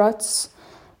ruts.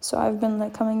 So I've been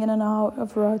like coming in and out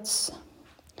of ruts.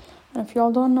 And if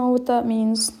y'all don't know what that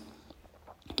means,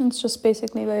 it's just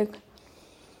basically like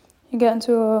you get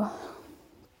into a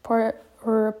part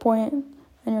or a point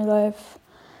in your life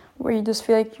where you just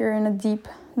feel like you're in a deep,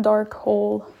 dark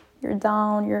hole. You're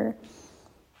down, you're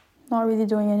not really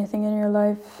doing anything in your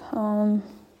life.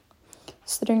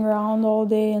 Sitting around all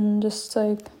day and just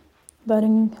like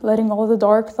letting all the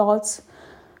dark thoughts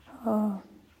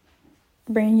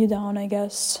bring you down, I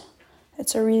guess.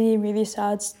 It's a really, really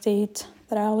sad state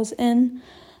that I was in.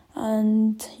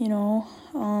 And,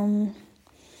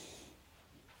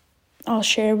 I'll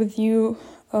share with you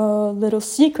a little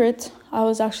secret. I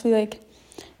was actually like,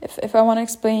 if I want to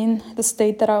explain the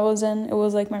state that I was in, it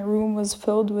was like my room was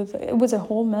filled with, it was a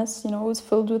whole mess, it was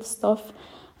filled with stuff.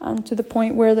 And to the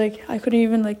point where like I couldn't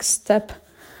even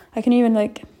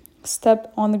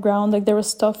step on the ground. Like there was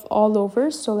stuff all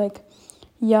over. So like,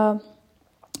 yeah,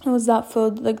 it was that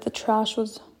filled. Like the trash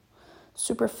was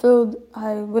super filled.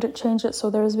 I wouldn't change it. So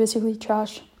there was basically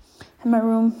trash in my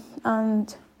room,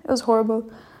 and it was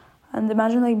horrible. And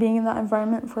imagine like being in that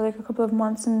environment for like a couple of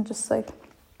months, and just like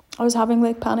I was having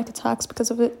like panic attacks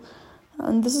because of it.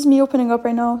 And this is me opening up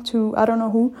right now to I don't know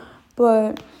who,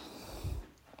 but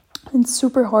it's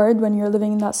super hard when you're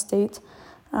living in that state.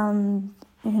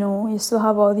 You still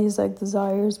have all these like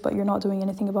desires, but you're not doing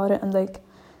anything about it. And like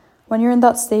when you're in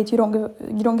that state, you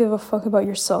don't give a fuck about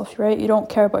yourself, right? You don't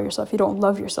care about yourself. You don't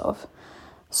love yourself.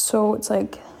 So it's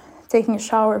like taking a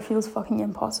shower feels fucking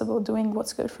impossible. Doing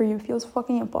what's good for you feels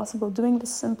fucking impossible. Doing the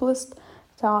simplest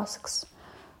tasks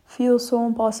feels so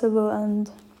impossible. And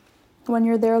when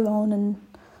you're there alone and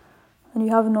you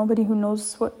have nobody who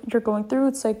knows what you're going through,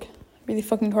 it's like really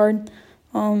fucking hard.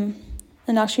 And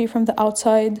actually from the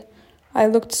outside, I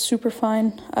looked super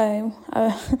fine.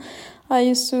 I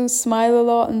used to smile a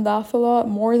lot and laugh a lot,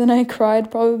 more than I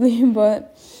cried probably,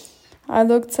 but I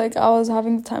looked like I was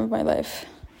having the time of my life.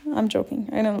 I'm joking.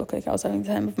 I didn't look like I was having the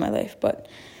time of my life, but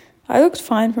I looked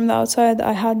fine from the outside.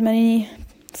 I had many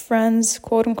friends,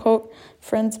 quote unquote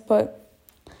friends, but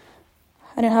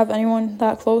I didn't have anyone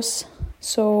that close.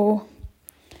 So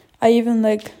I even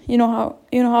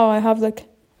how I have like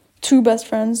 2 best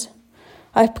friends.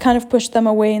 I kind of pushed them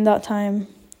away in that time,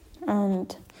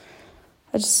 and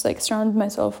I just like surrounded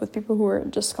myself with people who were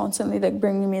just constantly like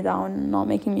bringing me down and not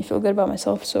making me feel good about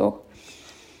myself. So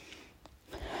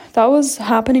that was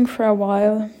happening for a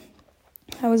while.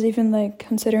 I was even like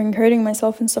considering hurting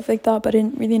myself and stuff like that, but I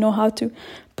didn't really know how to.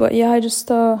 But yeah,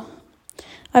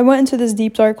 I went into this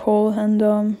deep dark hole, and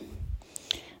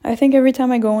I think every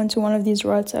time I go into one of these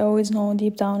ruts, I always know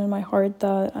deep down in my heart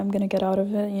that I'm gonna get out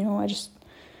of it.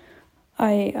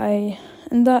 I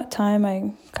in that time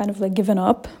I kind of like given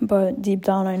up, but deep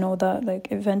down I know that like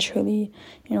eventually,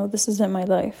 this isn't my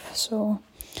life. So,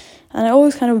 and I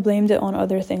always kind of blamed it on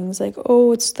other things, like,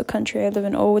 oh, it's the country I live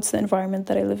in, oh, it's the environment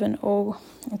that I live in, oh,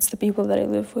 it's the people that I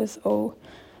live with, oh,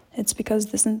 it's because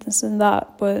this and this and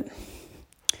that. But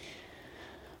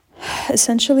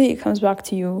essentially it comes back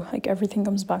to you. Like, everything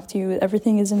comes back to you.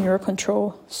 Everything is in your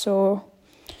control. So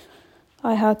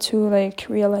I had to like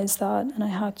realize that, and I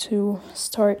had to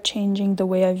start changing the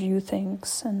way I view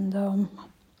things. And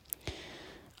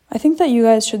I think that you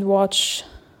guys should watch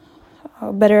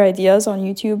Better Ideas on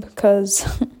YouTube, because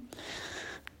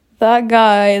that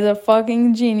guy is a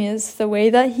fucking genius. The way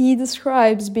that he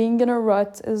describes being in a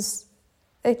rut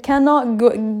it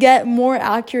cannot get more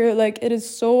accurate. Like, it is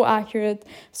so accurate.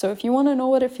 So if you want to know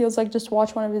what it feels like, just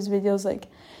watch one of his videos. Like,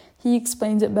 he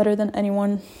explains it better than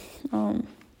anyone.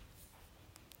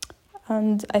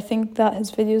 And I think that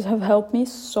his videos have helped me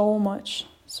so much.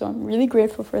 So I'm really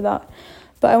grateful for that.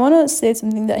 But I want to say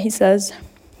something that he says.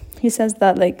 He says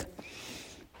that, like,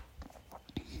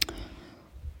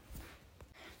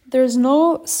 there's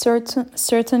no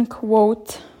certain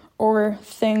quote or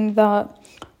thing that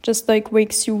just like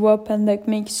wakes you up and like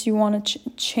makes you want to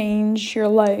change your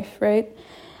life, right?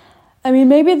 I mean,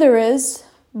 maybe there is,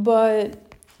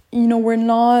 but we're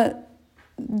not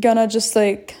gonna just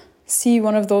like see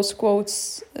one of those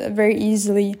quotes very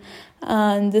easily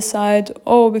and decide,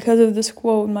 oh, because of this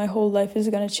quote my whole life is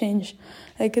gonna change.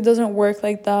 Like, it doesn't work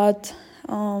like that.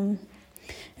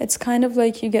 It's kind of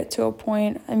like you get to a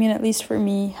point, I mean, at least for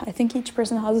me, I think each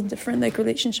person has a different like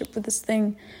relationship with this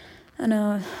thing and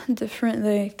a different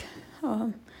like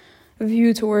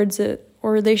view towards it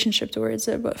or relationship towards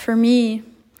it. But for me,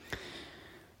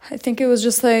 I think it was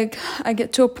just like I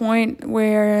get to a point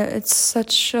where it's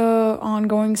such a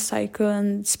ongoing cycle,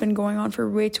 and it's been going on for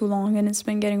way too long, and it's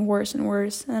been getting worse and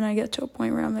worse. And I get to a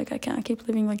point where I'm like, I can't keep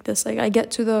living like this. Like, I get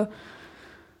to the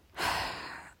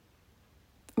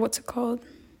what's it called?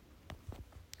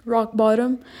 Rock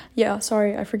bottom. Yeah,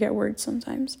 sorry, I forget words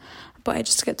sometimes. But I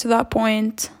just get to that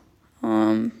point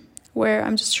where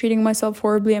I'm just treating myself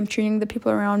horribly. I'm treating the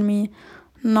people around me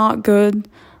not good.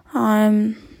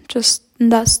 I'm just in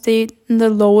that state, in the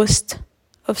lowest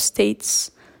of states.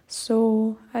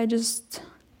 So I just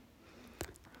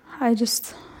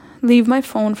leave my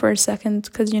phone for a second,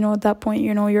 because at that point,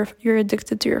 you're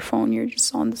addicted to your phone. You're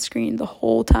just on the screen the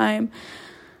whole time.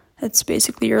 It's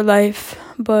basically your life.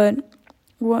 But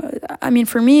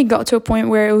for me, it got to a point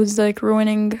where it was like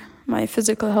ruining my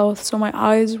physical health. So my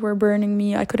eyes were burning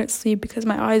me. I couldn't sleep because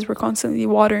my eyes were constantly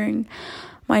watering.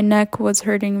 My neck was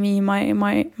hurting me.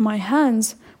 My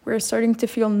hands were starting to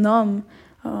feel numb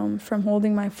from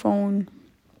holding my phone.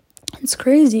 It's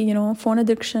crazy, phone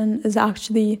addiction is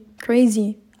actually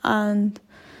crazy. And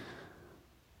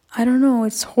I don't know,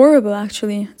 it's horrible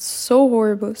actually. It's so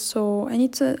horrible. So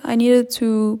I needed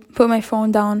to put my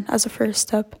phone down as a first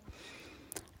step.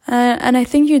 And I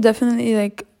think you definitely,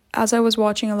 like, as I was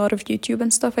watching a lot of YouTube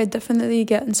and stuff, I definitely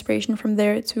get inspiration from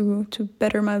there to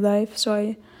better my life.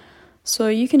 So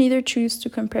you can either choose to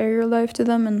compare your life to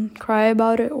them and cry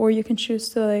about it, or you can choose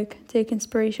to like take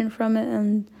inspiration from it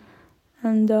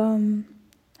and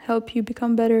help you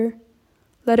become better.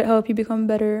 Let it help you become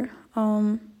better.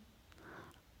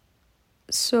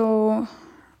 So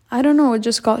I don't know, it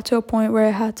just got to a point where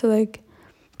I had to like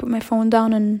put my phone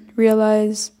down and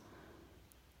realize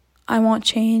I want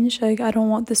change. Like, I don't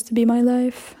want this to be my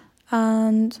life.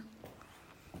 And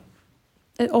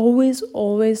it always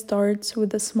starts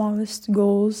with the smallest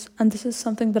goals. And this is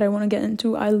something that I want to get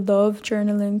into. I love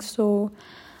journaling, so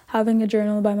having a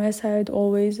journal by my side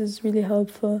always is really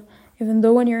helpful. Even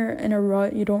though when you're in a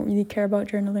rut, you don't really care about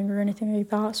journaling or anything like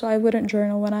that. So I wouldn't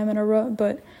journal when I'm in a rut,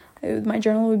 but my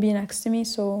journal would be next to me.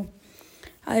 So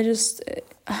I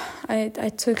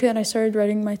took it and I started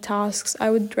writing my tasks. I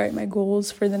would write my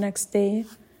goals for the next day,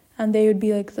 and they would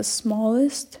be like the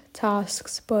smallest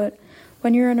tasks. But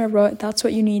when you're in a rut, that's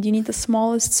what you need. You need the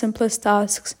smallest, simplest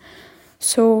tasks.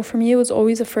 So for me, it was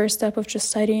always the first step of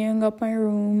just tidying up my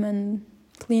room and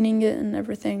cleaning it and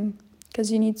everything,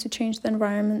 because you need to change the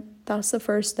environment. That's the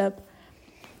first step.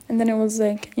 And then it was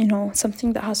like,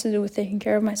 something that has to do with taking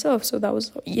care of myself. So that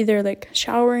was either like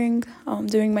showering,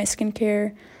 doing my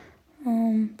skincare,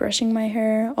 brushing my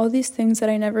hair, all these things that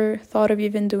I never thought of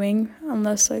even doing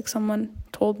unless like someone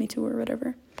told me to or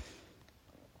whatever.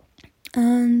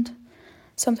 And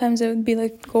sometimes it would be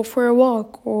like go for a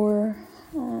walk or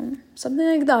something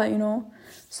like that,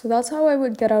 So that's how I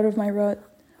would get out of my rut.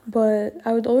 But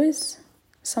I would always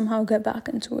somehow get back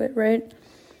into it, right?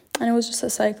 And it was just a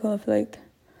cycle of like,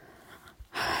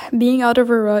 being out of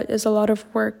a rut is a lot of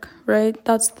work, right?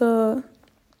 That's the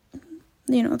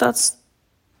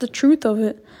truth of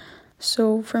it.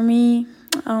 So for me,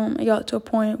 it got to a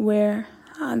point where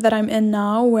that I'm in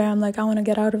now, where I'm like, I want to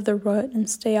get out of the rut and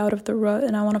stay out of the rut,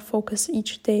 and I want to focus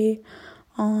each day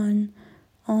on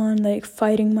like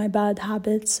fighting my bad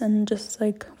habits and just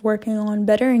like working on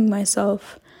bettering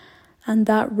myself. And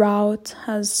that route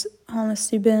has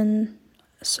honestly been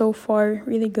so far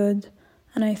really good.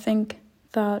 And I think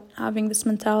that having this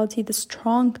mentality, this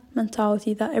strong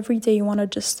mentality that every day you want to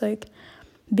just like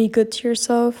be good to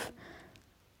yourself,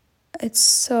 it's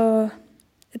so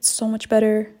much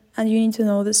better. And you need to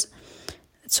know this.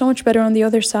 It's so much better on the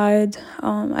other side.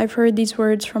 I've heard these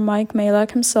words from Mike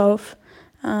Malak himself,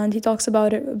 and he talks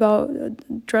about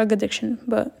drug addiction.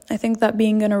 But I think that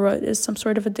being in a rut is some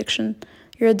sort of addiction.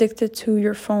 You're addicted to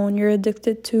your phone. You're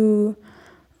addicted to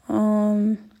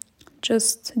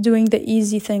just doing the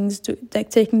easy things, like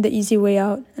taking the easy way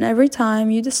out. And every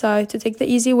time you decide to take the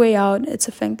easy way out, it's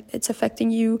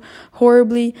affecting you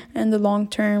horribly in the long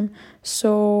term.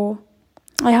 So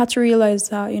I had to realize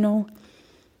that,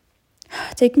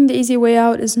 taking the easy way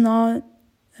out is not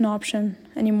an option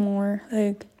anymore.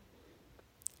 Like,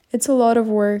 it's a lot of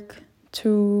work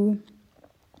to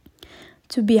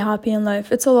be happy in life.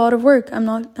 It's a lot of work. I'm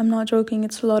not joking.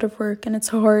 It's a lot of work and it's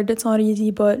hard. It's not easy,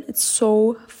 but it's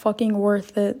so fucking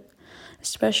worth it.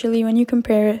 Especially when you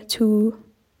compare it to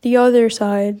the other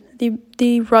side,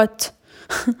 the rut.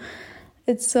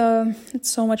 It's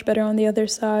so much better on the other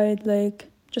side. Like,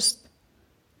 just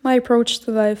my approach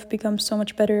to life becomes so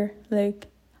much better. Like,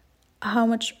 how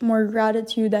much more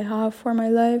gratitude I have for my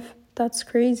life. That's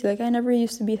crazy. Like, I never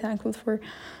used to be thankful for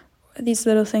these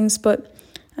little things, but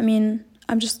I mean,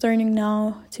 I'm just learning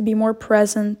now to be more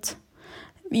present.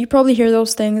 You probably hear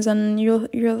those things and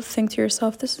you'll think to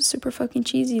yourself, this is super fucking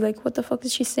cheesy. Like, what the fuck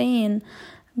is she saying?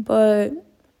 But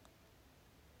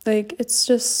like,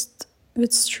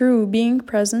 it's true. Being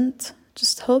present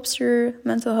just helps your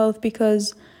mental health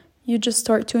because you just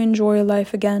start to enjoy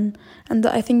life again. And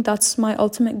I think that's my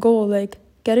ultimate goal. Like,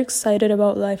 get excited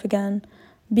about life again.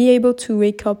 Be able to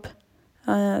wake up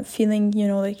feeling,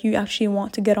 like you actually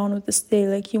want to get on with this day.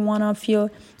 Like, you want to feel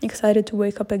excited to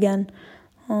wake up again.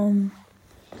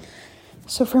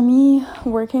 So for me,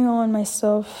 working on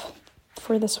myself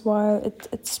for this while,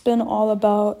 it's been all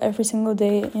about every single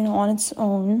day, on its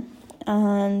own.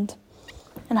 And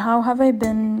how have I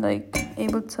been, like,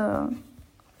 able to...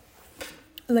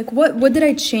 Like, what did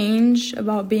I change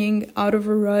about being out of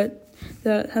a rut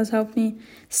that has helped me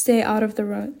stay out of the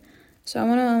rut? So I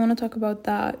wanna talk about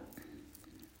that.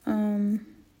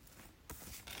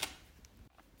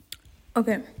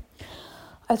 Okay,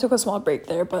 I took a small break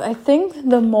there, but I think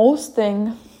the most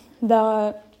thing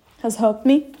that has helped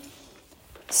me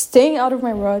staying out of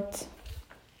my rut,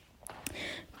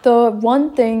 the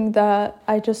one thing that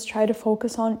I just try to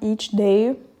focus on each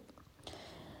day,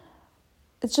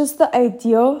 it's just the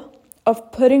idea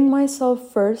of putting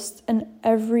myself first in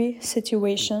every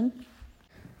situation.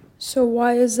 So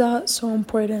why is that so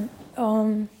important?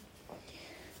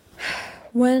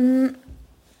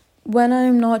 When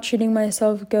I'm not treating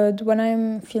myself good, when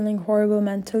I'm feeling horrible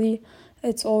mentally,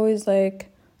 it's always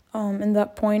like, in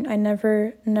that point, I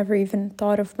never even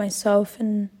thought of myself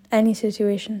in any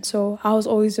situation. So I was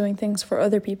always doing things for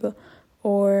other people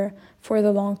or for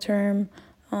the long term,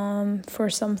 for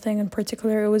something in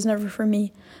particular. It was never for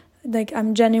me. Like,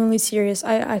 I'm genuinely serious.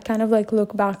 I kind of like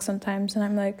look back sometimes and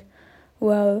I'm like,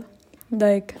 well,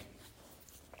 like,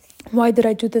 why did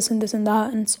I do this and this and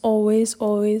that? And it's always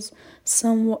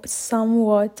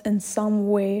somewhat in some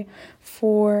way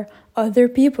for other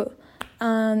people.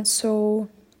 And so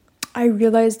I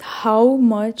realized how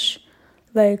much,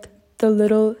 like, the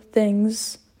little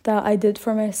things that I did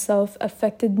for myself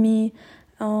affected me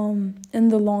in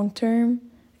the long term.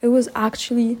 It was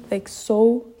actually, like,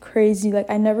 so crazy. Like,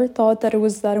 I never thought that it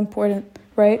was that important,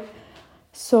 right?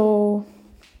 So...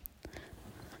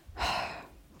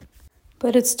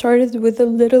 But it started with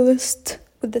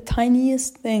the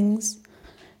tiniest things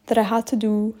that I had to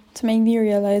do to make me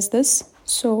realize this.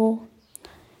 So,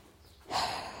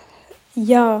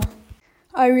 yeah,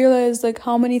 I realized, like,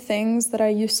 how many things that I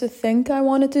used to think I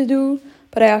wanted to do,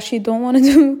 but I actually don't want to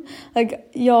do.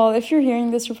 Like, y'all, if you're hearing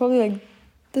this, you're probably like,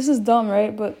 this is dumb,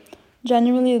 right? But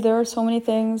genuinely, there are so many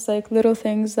things, like, little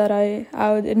things that I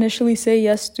would initially say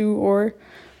yes to or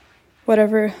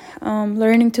whatever.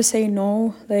 Learning to say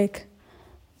no, like...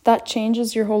 that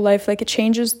changes your whole life. Like, it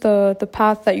changes the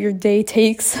path that your day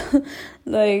takes.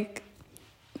 Like,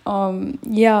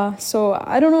 yeah. So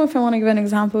I don't know if I want to give an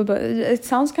example, but it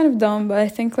sounds kind of dumb, but I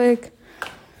think, like,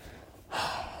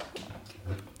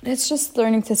 it's just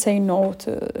learning to say no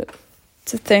to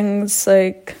things,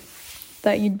 like,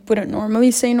 that you wouldn't normally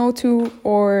say no to,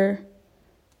 or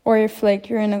if, like,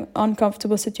 you're in an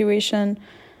uncomfortable situation,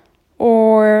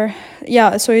 or,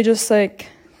 yeah, so you just, like,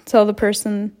 tell the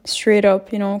person straight up,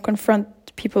 confront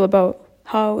people about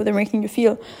how they're making you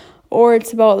feel. Or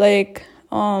it's about, like,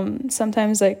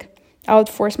 sometimes, like, I would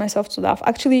force myself to laugh.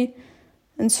 Actually,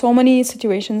 in so many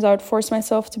situations, I would force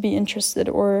myself to be interested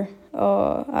or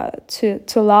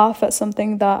to laugh at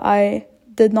something that I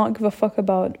did not give a fuck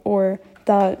about or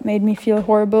that made me feel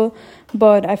horrible,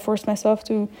 but I forced myself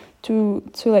to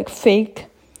like fake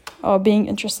being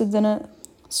interested in it.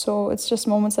 So it's just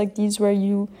moments like these where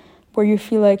you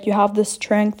feel like you have the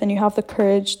strength and you have the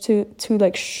courage to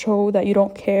like show that you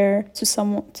don't care to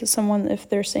someone if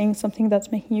they're saying something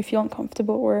that's making you feel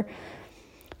uncomfortable. Or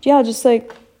just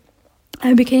like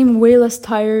I became way less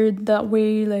tired that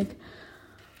way. Like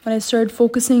when I started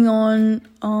focusing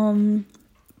on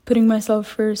putting myself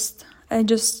first, I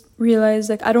just realized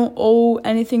like I don't owe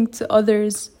anything to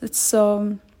others. It's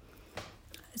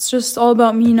just all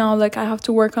about me now. Like I have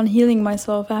to work on healing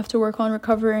myself. I have to work on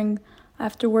recovering. I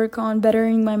have to work on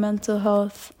bettering my mental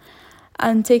health.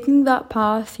 And taking that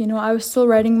path, I was still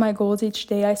writing my goals each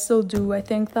day. I still do. I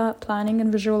think that planning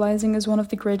and visualizing is one of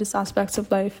the greatest aspects of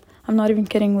life. I'm not even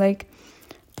kidding. Like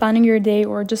planning your day,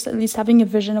 or just at least having a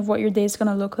vision of what your day is going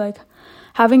to look like.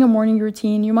 Having a morning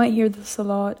routine, you might hear this a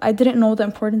lot. I didn't know the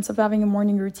importance of having a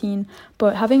morning routine,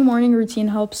 but having a morning routine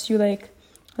helps you like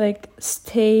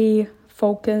stay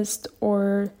focused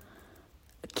or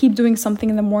keep doing something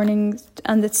in the morning,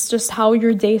 and it's just how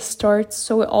your day starts.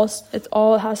 So it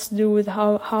all has to do with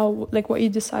how like what you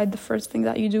decide the first thing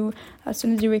that you do as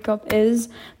soon as you wake up is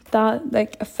that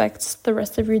like affects the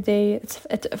rest of your day.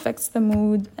 It affects the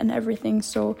mood and everything.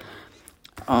 So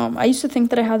I used to think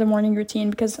that I had a morning routine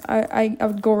because I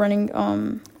would go running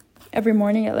every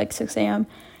morning at like 6 a.m.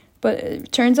 But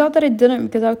it turns out that I didn't,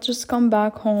 because I would just come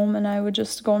back home and I would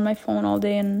just go on my phone all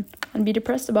day and be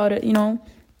depressed about it,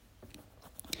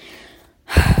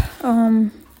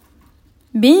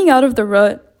 Being out of the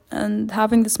rut and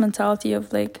having this mentality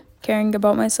of like caring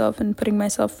about myself and putting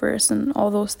myself first and all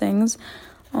those things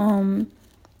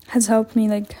has helped me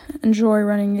like enjoy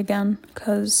running again,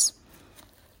 because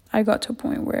I got to a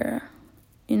point where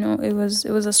it was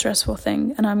a stressful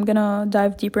thing, and I'm gonna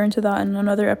dive deeper into that in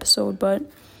another episode.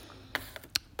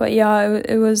 But yeah,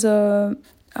 it was I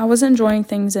wasn't enjoying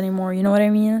things anymore, you know what I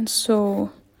mean?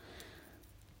 So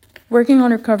working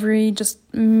on recovery just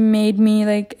made me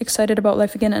like excited about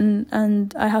life again,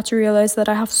 and I had to realize that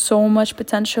I have so much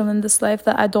potential in this life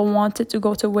that I don't want it to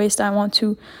go to waste. I want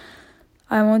to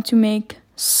make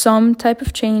some type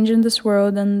of change in this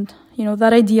world, and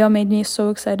that idea made me so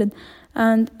excited.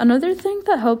 And another thing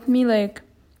that helped me like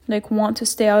want to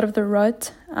stay out of the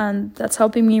rut, and that's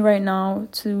helping me right now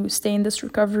to stay in this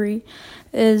recovery,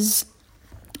 is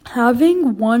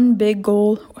having one big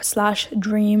goal /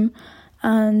 dream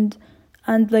and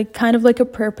like kind of like a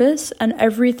purpose, and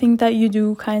everything that you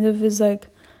do kind of is like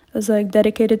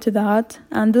dedicated to that.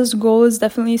 And this goal is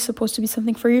definitely supposed to be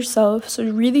something for yourself. So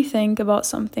really think about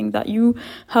something that you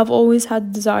have always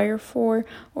had desire for,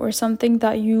 or something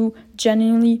that you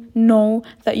genuinely know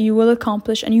that you will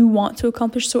accomplish and you want to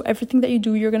accomplish. So everything that you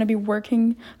do, you're going to be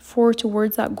working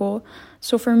towards that goal.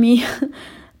 So for me,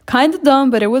 kind of dumb,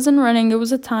 but it wasn't running. It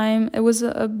was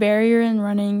a barrier in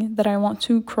running that I want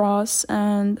to cross,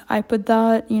 and I put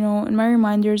that, in my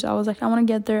reminders. I was like, I want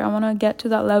to get there. I want to get to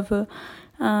that level,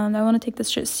 and I want to take this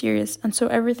shit serious. And so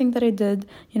everything that I did,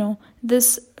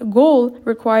 this goal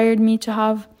required me to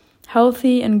have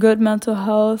healthy and good mental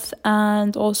health,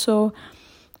 and also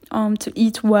to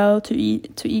eat well, to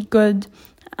eat good,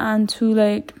 and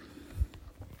to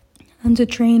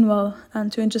train well,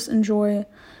 and to just enjoy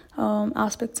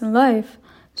aspects in life.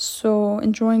 So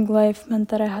enjoying life meant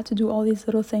that I had to do all these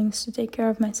little things to take care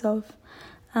of myself,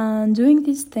 and doing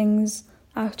these things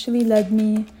actually led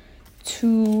me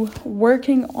to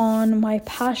working on my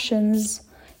passions.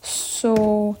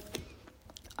 So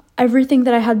everything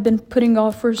that I had been putting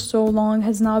off for so long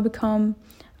has now become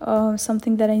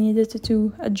something that I needed to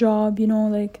do, a job,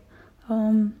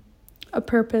 a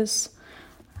purpose.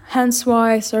 Hence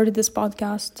why I started this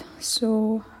podcast.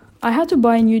 So I had to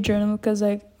buy a new journal because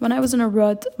when I was in a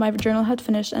rut, my journal had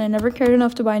finished and I never cared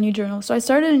enough to buy a new journal. So I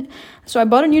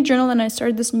bought a new journal and I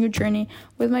started this new journey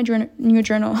with my new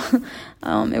journal.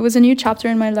 It was a new chapter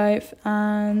in my life,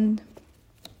 and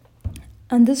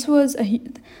this was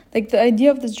the idea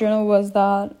of this journal was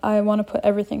that I want to put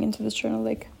everything into this journal,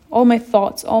 like all my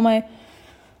thoughts, all my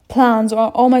plans,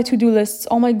 all my to-do lists,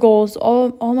 all my goals,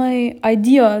 all my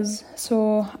ideas.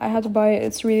 So I had to buy it.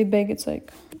 It's really big. It's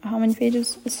like, how many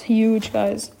pages? It's huge,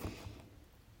 guys.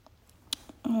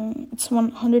 It's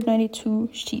 192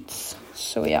 sheets.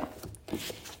 So yeah.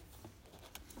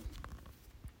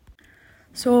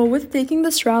 So with taking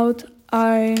this route,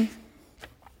 I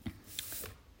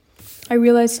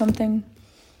realized something.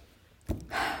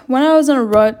 When I was in a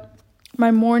rut, my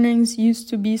mornings used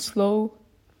to be slow.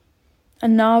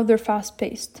 and now they're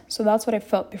fast-paced. So that's what I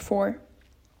felt before.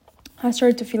 I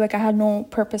started to feel like I had no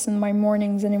purpose in my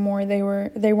mornings anymore. They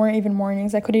weren't even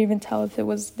mornings. I couldn't even tell if it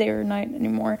was day or night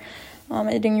anymore.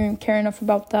 I didn't even care enough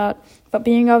about that. But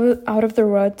being out of the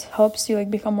rut helps you like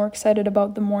become more excited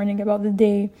about the morning, about the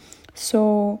day.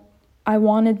 So I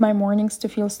wanted my mornings to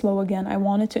feel slow again. I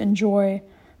wanted to enjoy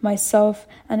myself,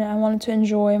 and I wanted to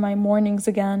enjoy my mornings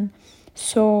again.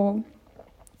 So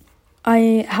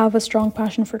I have a strong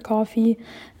passion for coffee,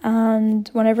 and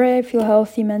whenever I feel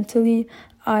healthy mentally,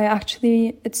 I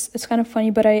actually, it's kind of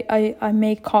funny, but I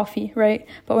make coffee, right?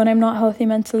 But when I'm not healthy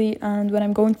mentally and when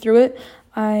I'm going through it,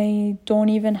 I don't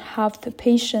even have the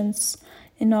patience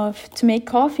enough to make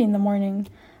coffee in the morning.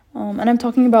 And I'm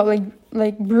talking about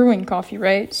like brewing coffee,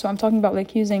 right? So I'm talking about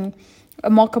like using a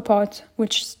mocha pot,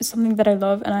 which is something that I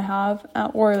love and I have,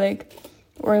 or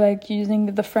like using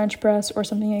the French press or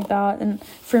something like that. And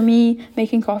for me,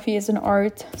 making coffee is an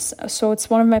art, so it's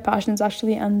one of my passions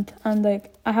actually. And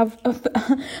like I have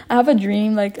a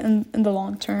dream like in the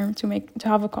long term to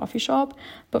have a coffee shop.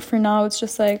 But for now, it's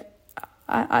just like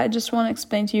I just want to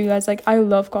explain to you guys, like, I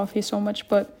love coffee so much,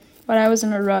 but when I was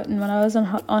in a rut and when I was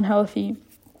unhealthy,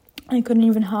 I couldn't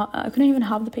even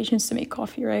have the patience to make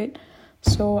coffee, right?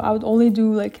 So I would only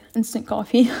do like instant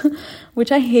coffee,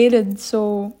 which I hated.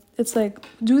 So it's like,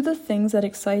 do the things that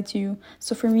excite you.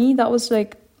 So for me, that was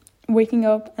like waking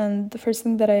up and the first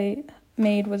thing that I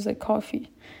made was like coffee.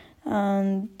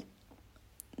 And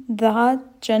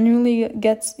that genuinely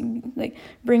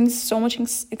brings so much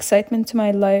excitement to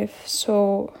my life.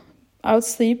 So I would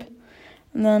sleep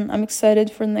and then I'm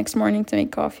excited for the next morning to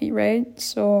make coffee, right?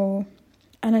 So,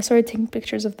 and I started taking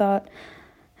pictures of that.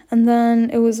 And then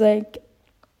it was like,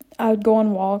 I would go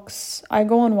on walks. I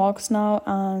go on walks now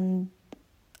and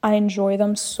I enjoy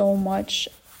them so much.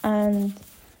 And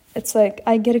it's like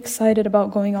I get excited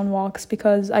about going on walks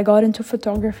because I got into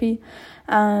photography.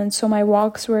 And so my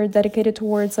walks were dedicated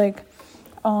towards like,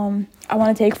 I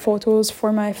want to take photos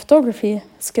for my photography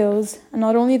skills. And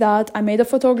not only that, I made a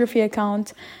photography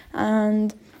account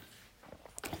and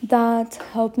that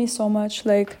helped me so much.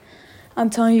 Like, I'm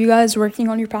telling you guys, working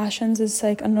on your passions is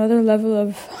like another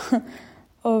level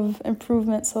of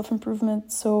improvement,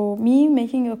 self-improvement. So me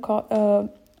making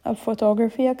a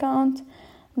photography account,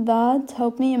 that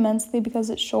helped me immensely because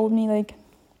it showed me like,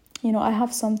 you know, I have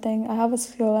a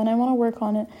skill and I want to work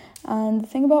on it. And the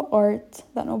thing about art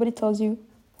that nobody tells you,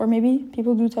 or maybe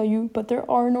people do tell you, but there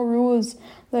are no rules.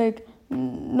 Like,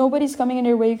 nobody's coming in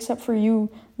your way except for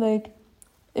you. Like,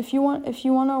 if you want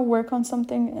to work on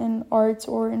something in arts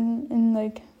or in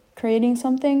like creating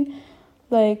something,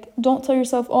 like, don't tell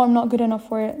yourself, oh, I'm not good enough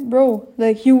for it. Bro,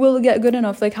 like, you will get good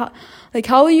enough. Like,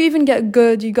 how will you even get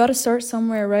good? You got to start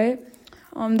somewhere, right?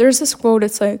 There's this quote,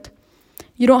 it's like,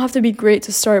 you don't have to be great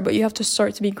to start, but you have to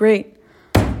start to be great.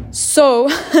 So,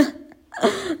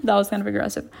 that was kind of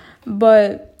aggressive.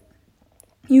 But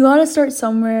you got to start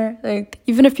somewhere. Like,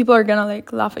 even if people are going to,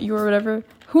 like, laugh at you or whatever,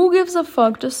 who gives a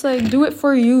fuck? Just, like, do it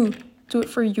for you. Do it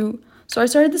for you. So I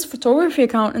started this photography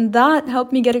account, and that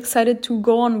helped me get excited to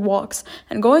go on walks.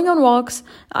 And going on walks,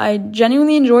 I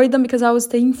genuinely enjoyed them because I was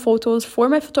taking photos for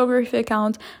my photography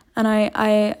account, and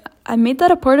I made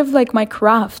that a part of like my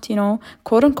craft, you know,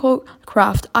 quote unquote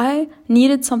craft. I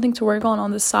needed something to work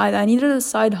on the side. I needed a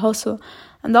side hustle,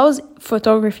 and that was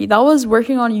photography. That was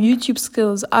working on YouTube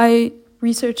skills. I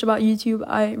researched about YouTube.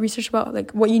 I researched about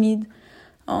like what you need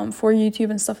for YouTube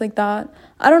and stuff like that.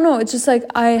 I don't know, it's just like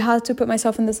I had to put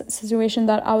myself in this situation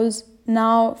that I was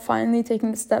now finally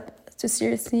taking the step to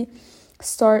seriously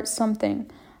start something,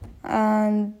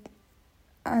 and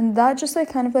that just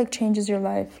like kind of like changes your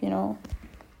life, you know.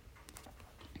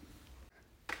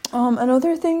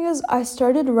 Another thing is I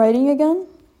started writing again.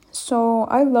 So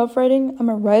I love writing. I'm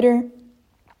a writer.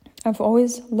 I've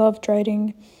always loved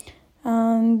writing.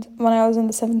 And when I was in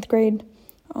the 7th grade,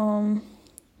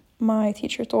 my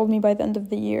teacher told me by the end of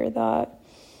the year that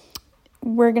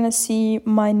we're going to see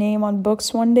my name on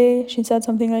books one day. She said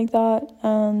something like that.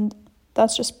 And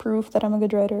that's just proof that I'm a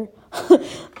good writer.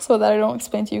 So that I don't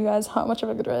explain to you guys how much of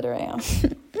a good writer I am.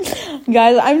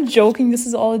 Guys, I'm joking. This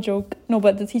is all a joke. No,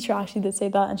 but the teacher actually did say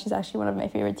that. And she's actually one of my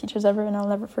favorite teachers ever. And I'll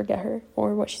never forget her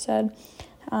or what she said.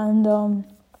 And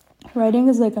writing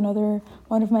is like another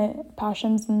one of my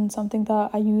passions and something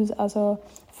that I use as a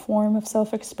form of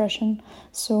self-expression.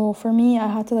 So for me, I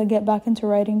had to like get back into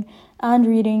writing and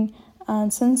reading.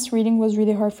 And since reading was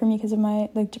really hard for me because of my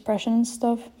like depression and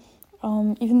stuff,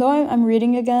 even though I'm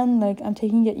reading again, like I'm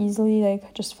taking it easily,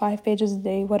 like just 5 pages a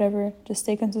day, whatever, just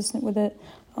stay consistent with it.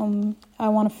 I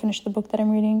want to finish the book that I'm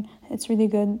reading. It's really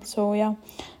good. So yeah.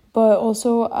 But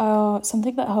also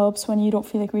something that helps when you don't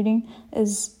feel like reading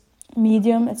is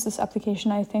Medium. It's this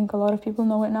application. I think a lot of people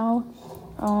know it now.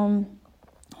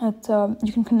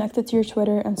 You can connect it to your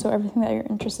Twitter, and so everything that you're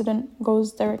interested in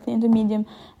goes directly into Medium.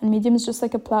 And Medium is just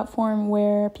like a platform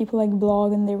where people like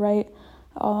blog and they write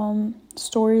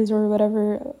stories or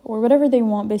whatever they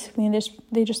want, basically, and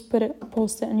they just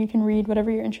post it, and you can read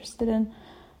whatever you're interested in.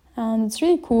 And it's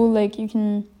really cool. Like, you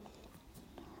can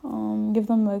give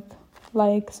them like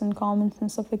likes and comments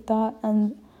and stuff like that,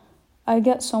 and I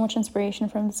get so much inspiration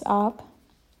from this app.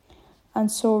 And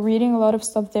so reading a lot of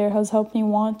stuff there has helped me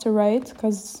want to write,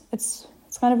 because it's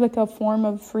kind of like a form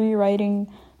of free writing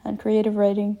and creative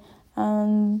writing,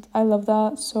 and I love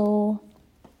that. So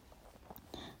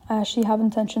I actually have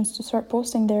intentions to start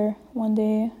posting there one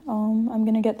day. I'm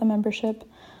gonna get the membership.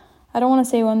 I don't want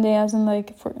to say one day as in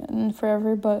like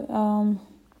forever, but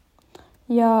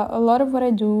yeah, a lot of what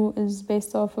I do is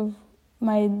based off of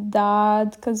my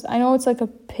dad, because I know it's like a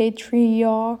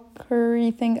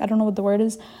patriarchy thing. I don't know what the word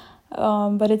is.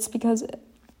 But it's because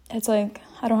it's like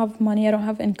I don't have money, I don't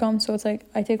have income, so it's like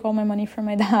I take all my money from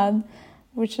my dad,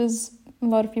 which is, a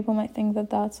lot of people might think that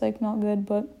that's like not good,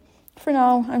 but for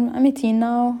now, I'm 18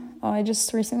 now. I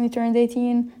just recently turned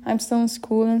 18. I'm still in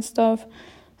school and stuff,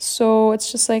 so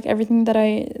it's just like everything that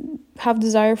I have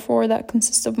desire for that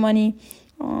consists of money,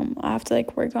 I have to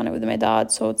like work on it with my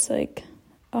dad. So it's like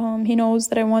he knows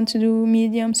that I want to do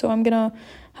Medium, so I'm gonna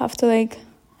have to like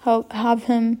have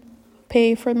him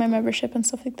pay for my membership and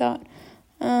stuff like that.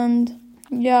 And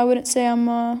yeah, I wouldn't say I'm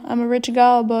a rich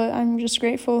gal, but I'm just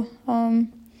grateful.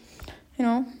 I'm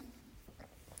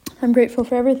grateful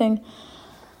for everything.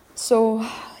 So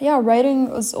yeah, writing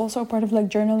is also a part of like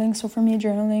journaling. So for me,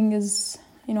 journaling is,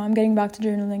 I'm getting back to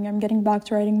journaling. I'm getting back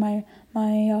to writing my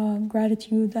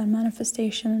gratitude and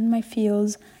manifestation and my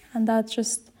feels, and that's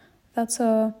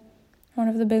one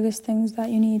of the biggest things that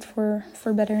you need for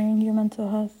bettering your mental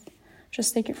health.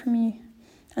 Just take it from me.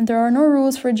 And there are no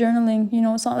rules for journaling.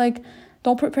 It's not like,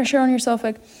 don't put pressure on yourself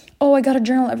like, oh, I gotta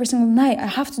journal every single night. I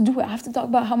have to do it. I have to talk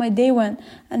about how my day went.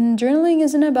 And journaling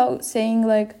isn't about saying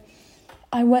like,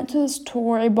 I went to the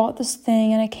store, I bought this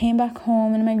thing, and I came back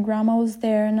home and my grandma was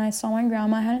there and I saw my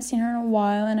grandma. I hadn't seen her in a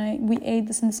while, and we ate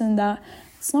this and this and that.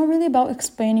 It's not really about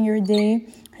explaining your day.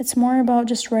 It's more about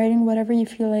just writing whatever you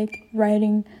feel like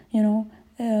writing,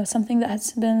 something that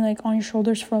has been like on your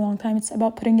shoulders for a long time. It's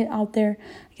about putting it out there,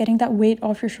 getting that weight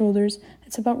off your shoulders.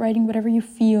 It's about writing whatever you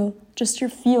feel, just your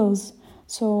feels.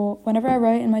 So whenever I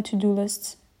write in my to-do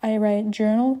lists, I write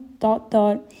journal ...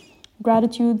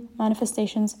 gratitude,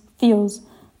 manifestations, feels.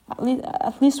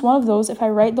 At least one of those. If I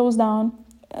write those down,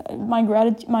 my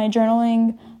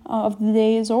journaling of the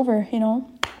day is over.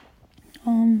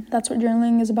 That's what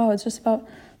journaling is about. It's just about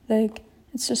like,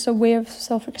 it's just a way of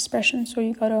self-expression. So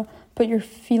you gotta put your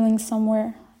feelings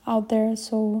somewhere out there.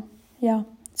 So yeah,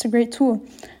 it's a great tool.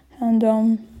 And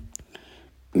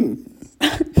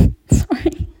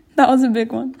sorry, that was a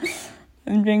big one.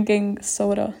 I'm drinking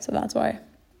soda, so that's why.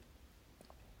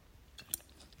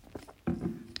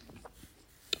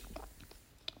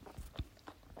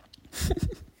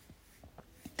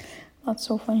 That's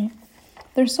so funny.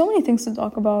 There's so many things to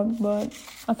talk about, but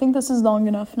I think this is long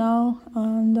enough now.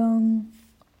 And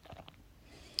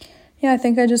yeah, I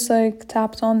think I just like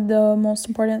tapped on the most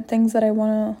important things that I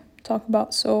want to talk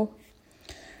about. So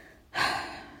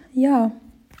yeah,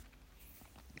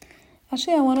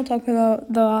 actually I want to talk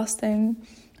about the last thing,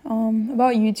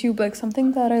 about YouTube, like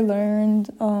something that I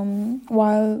learned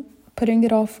while putting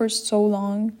it off for so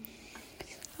long.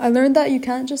 I learned that you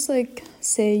can't just like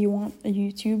say you want a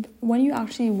YouTube. When you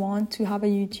actually want to have a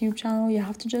YouTube channel, you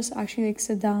have to just actually like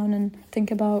sit down and think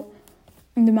about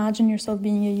and imagine yourself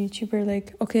being a YouTuber.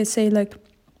 Like, okay, say like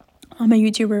I'm a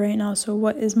YouTuber right now, so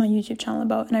what is my YouTube channel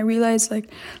about? And I realized like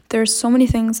there's so many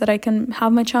things that I can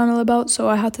have my channel about, so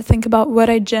I had to think about what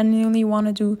I genuinely want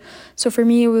to do. So for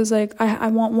me, it was like I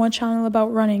want one channel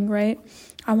about running, right?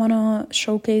 I want to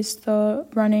showcase the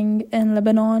running in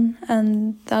Lebanon,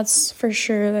 and that's for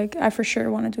sure, like I for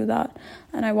sure want to do that.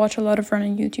 And I watch a lot of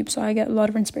running YouTube, so I get a lot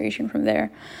of inspiration from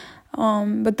there.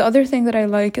 But the other thing that I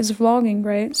like is vlogging,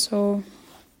 right? So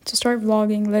to start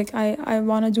vlogging, like I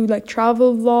want to do like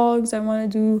travel vlogs. I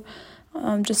want to do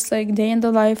just like day in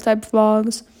the life type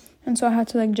vlogs. And so I had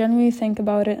to like genuinely think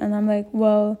about it, and I'm like,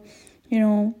 well,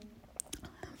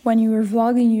 when you were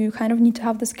vlogging, you kind of need to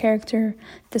have this character,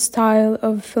 this style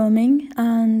of filming,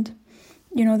 and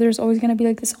there's always going to be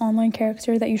like this online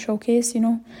character that you showcase. I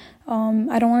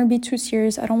don't want to be too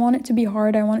serious. I don't want it to be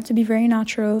hard. I want it to be very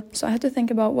natural. So I had to think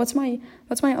about what's my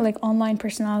like online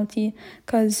personality,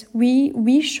 because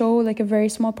we show like a very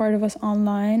small part of us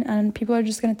online, and people are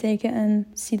just going to take it and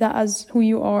see that as who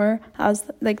you are, as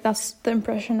like that's the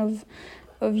impression of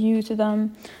of you to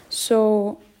them.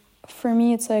 So for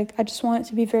me, it's like I just want it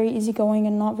to be very easygoing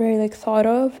and not very like thought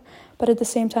of, but at the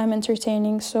same time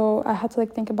entertaining. So I had to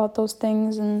like think about those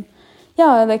things. And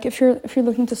yeah, like if you're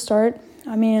looking to start,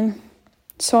 I mean,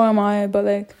 so am I, but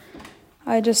like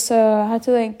I just had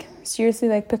to like seriously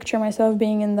like picture myself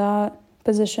being in that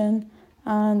position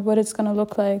and what it's gonna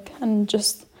look like, and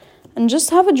just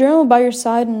have a journal by your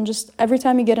side, and just every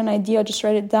time you get an idea, just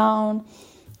write it down,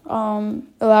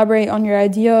 elaborate on your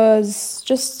ideas,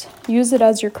 just use it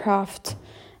as your craft,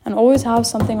 and always have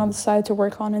something on the side to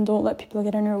work on, and don't let people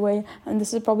get in your way. And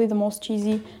this is probably the most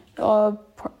cheesy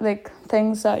like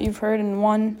things that you've heard in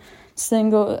one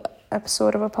single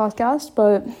episode of a podcast,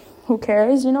 but who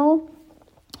cares, you know?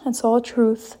 It's all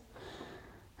truth.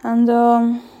 And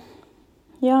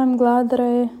yeah, I'm glad that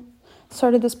I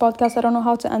started this podcast. I don't know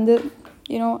how to end it.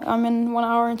 You know, I'm in 1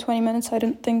 hour and 20 minutes. I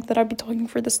didn't think that I'd be talking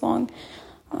for this long.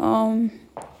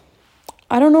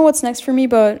 I don't know what's next for me,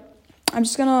 but I'm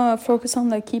just gonna focus on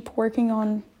like keep working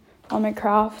on my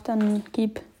craft and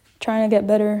keep trying to get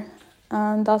better.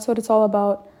 And that's what it's all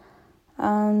about.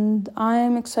 And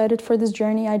I'm excited for this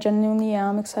journey. I genuinely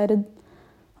am excited.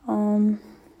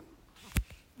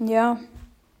 Yeah.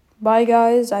 Bye,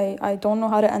 guys. I don't know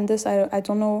how to end this. I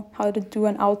don't know how to do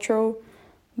an outro,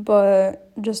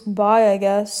 but just bye, I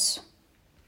guess.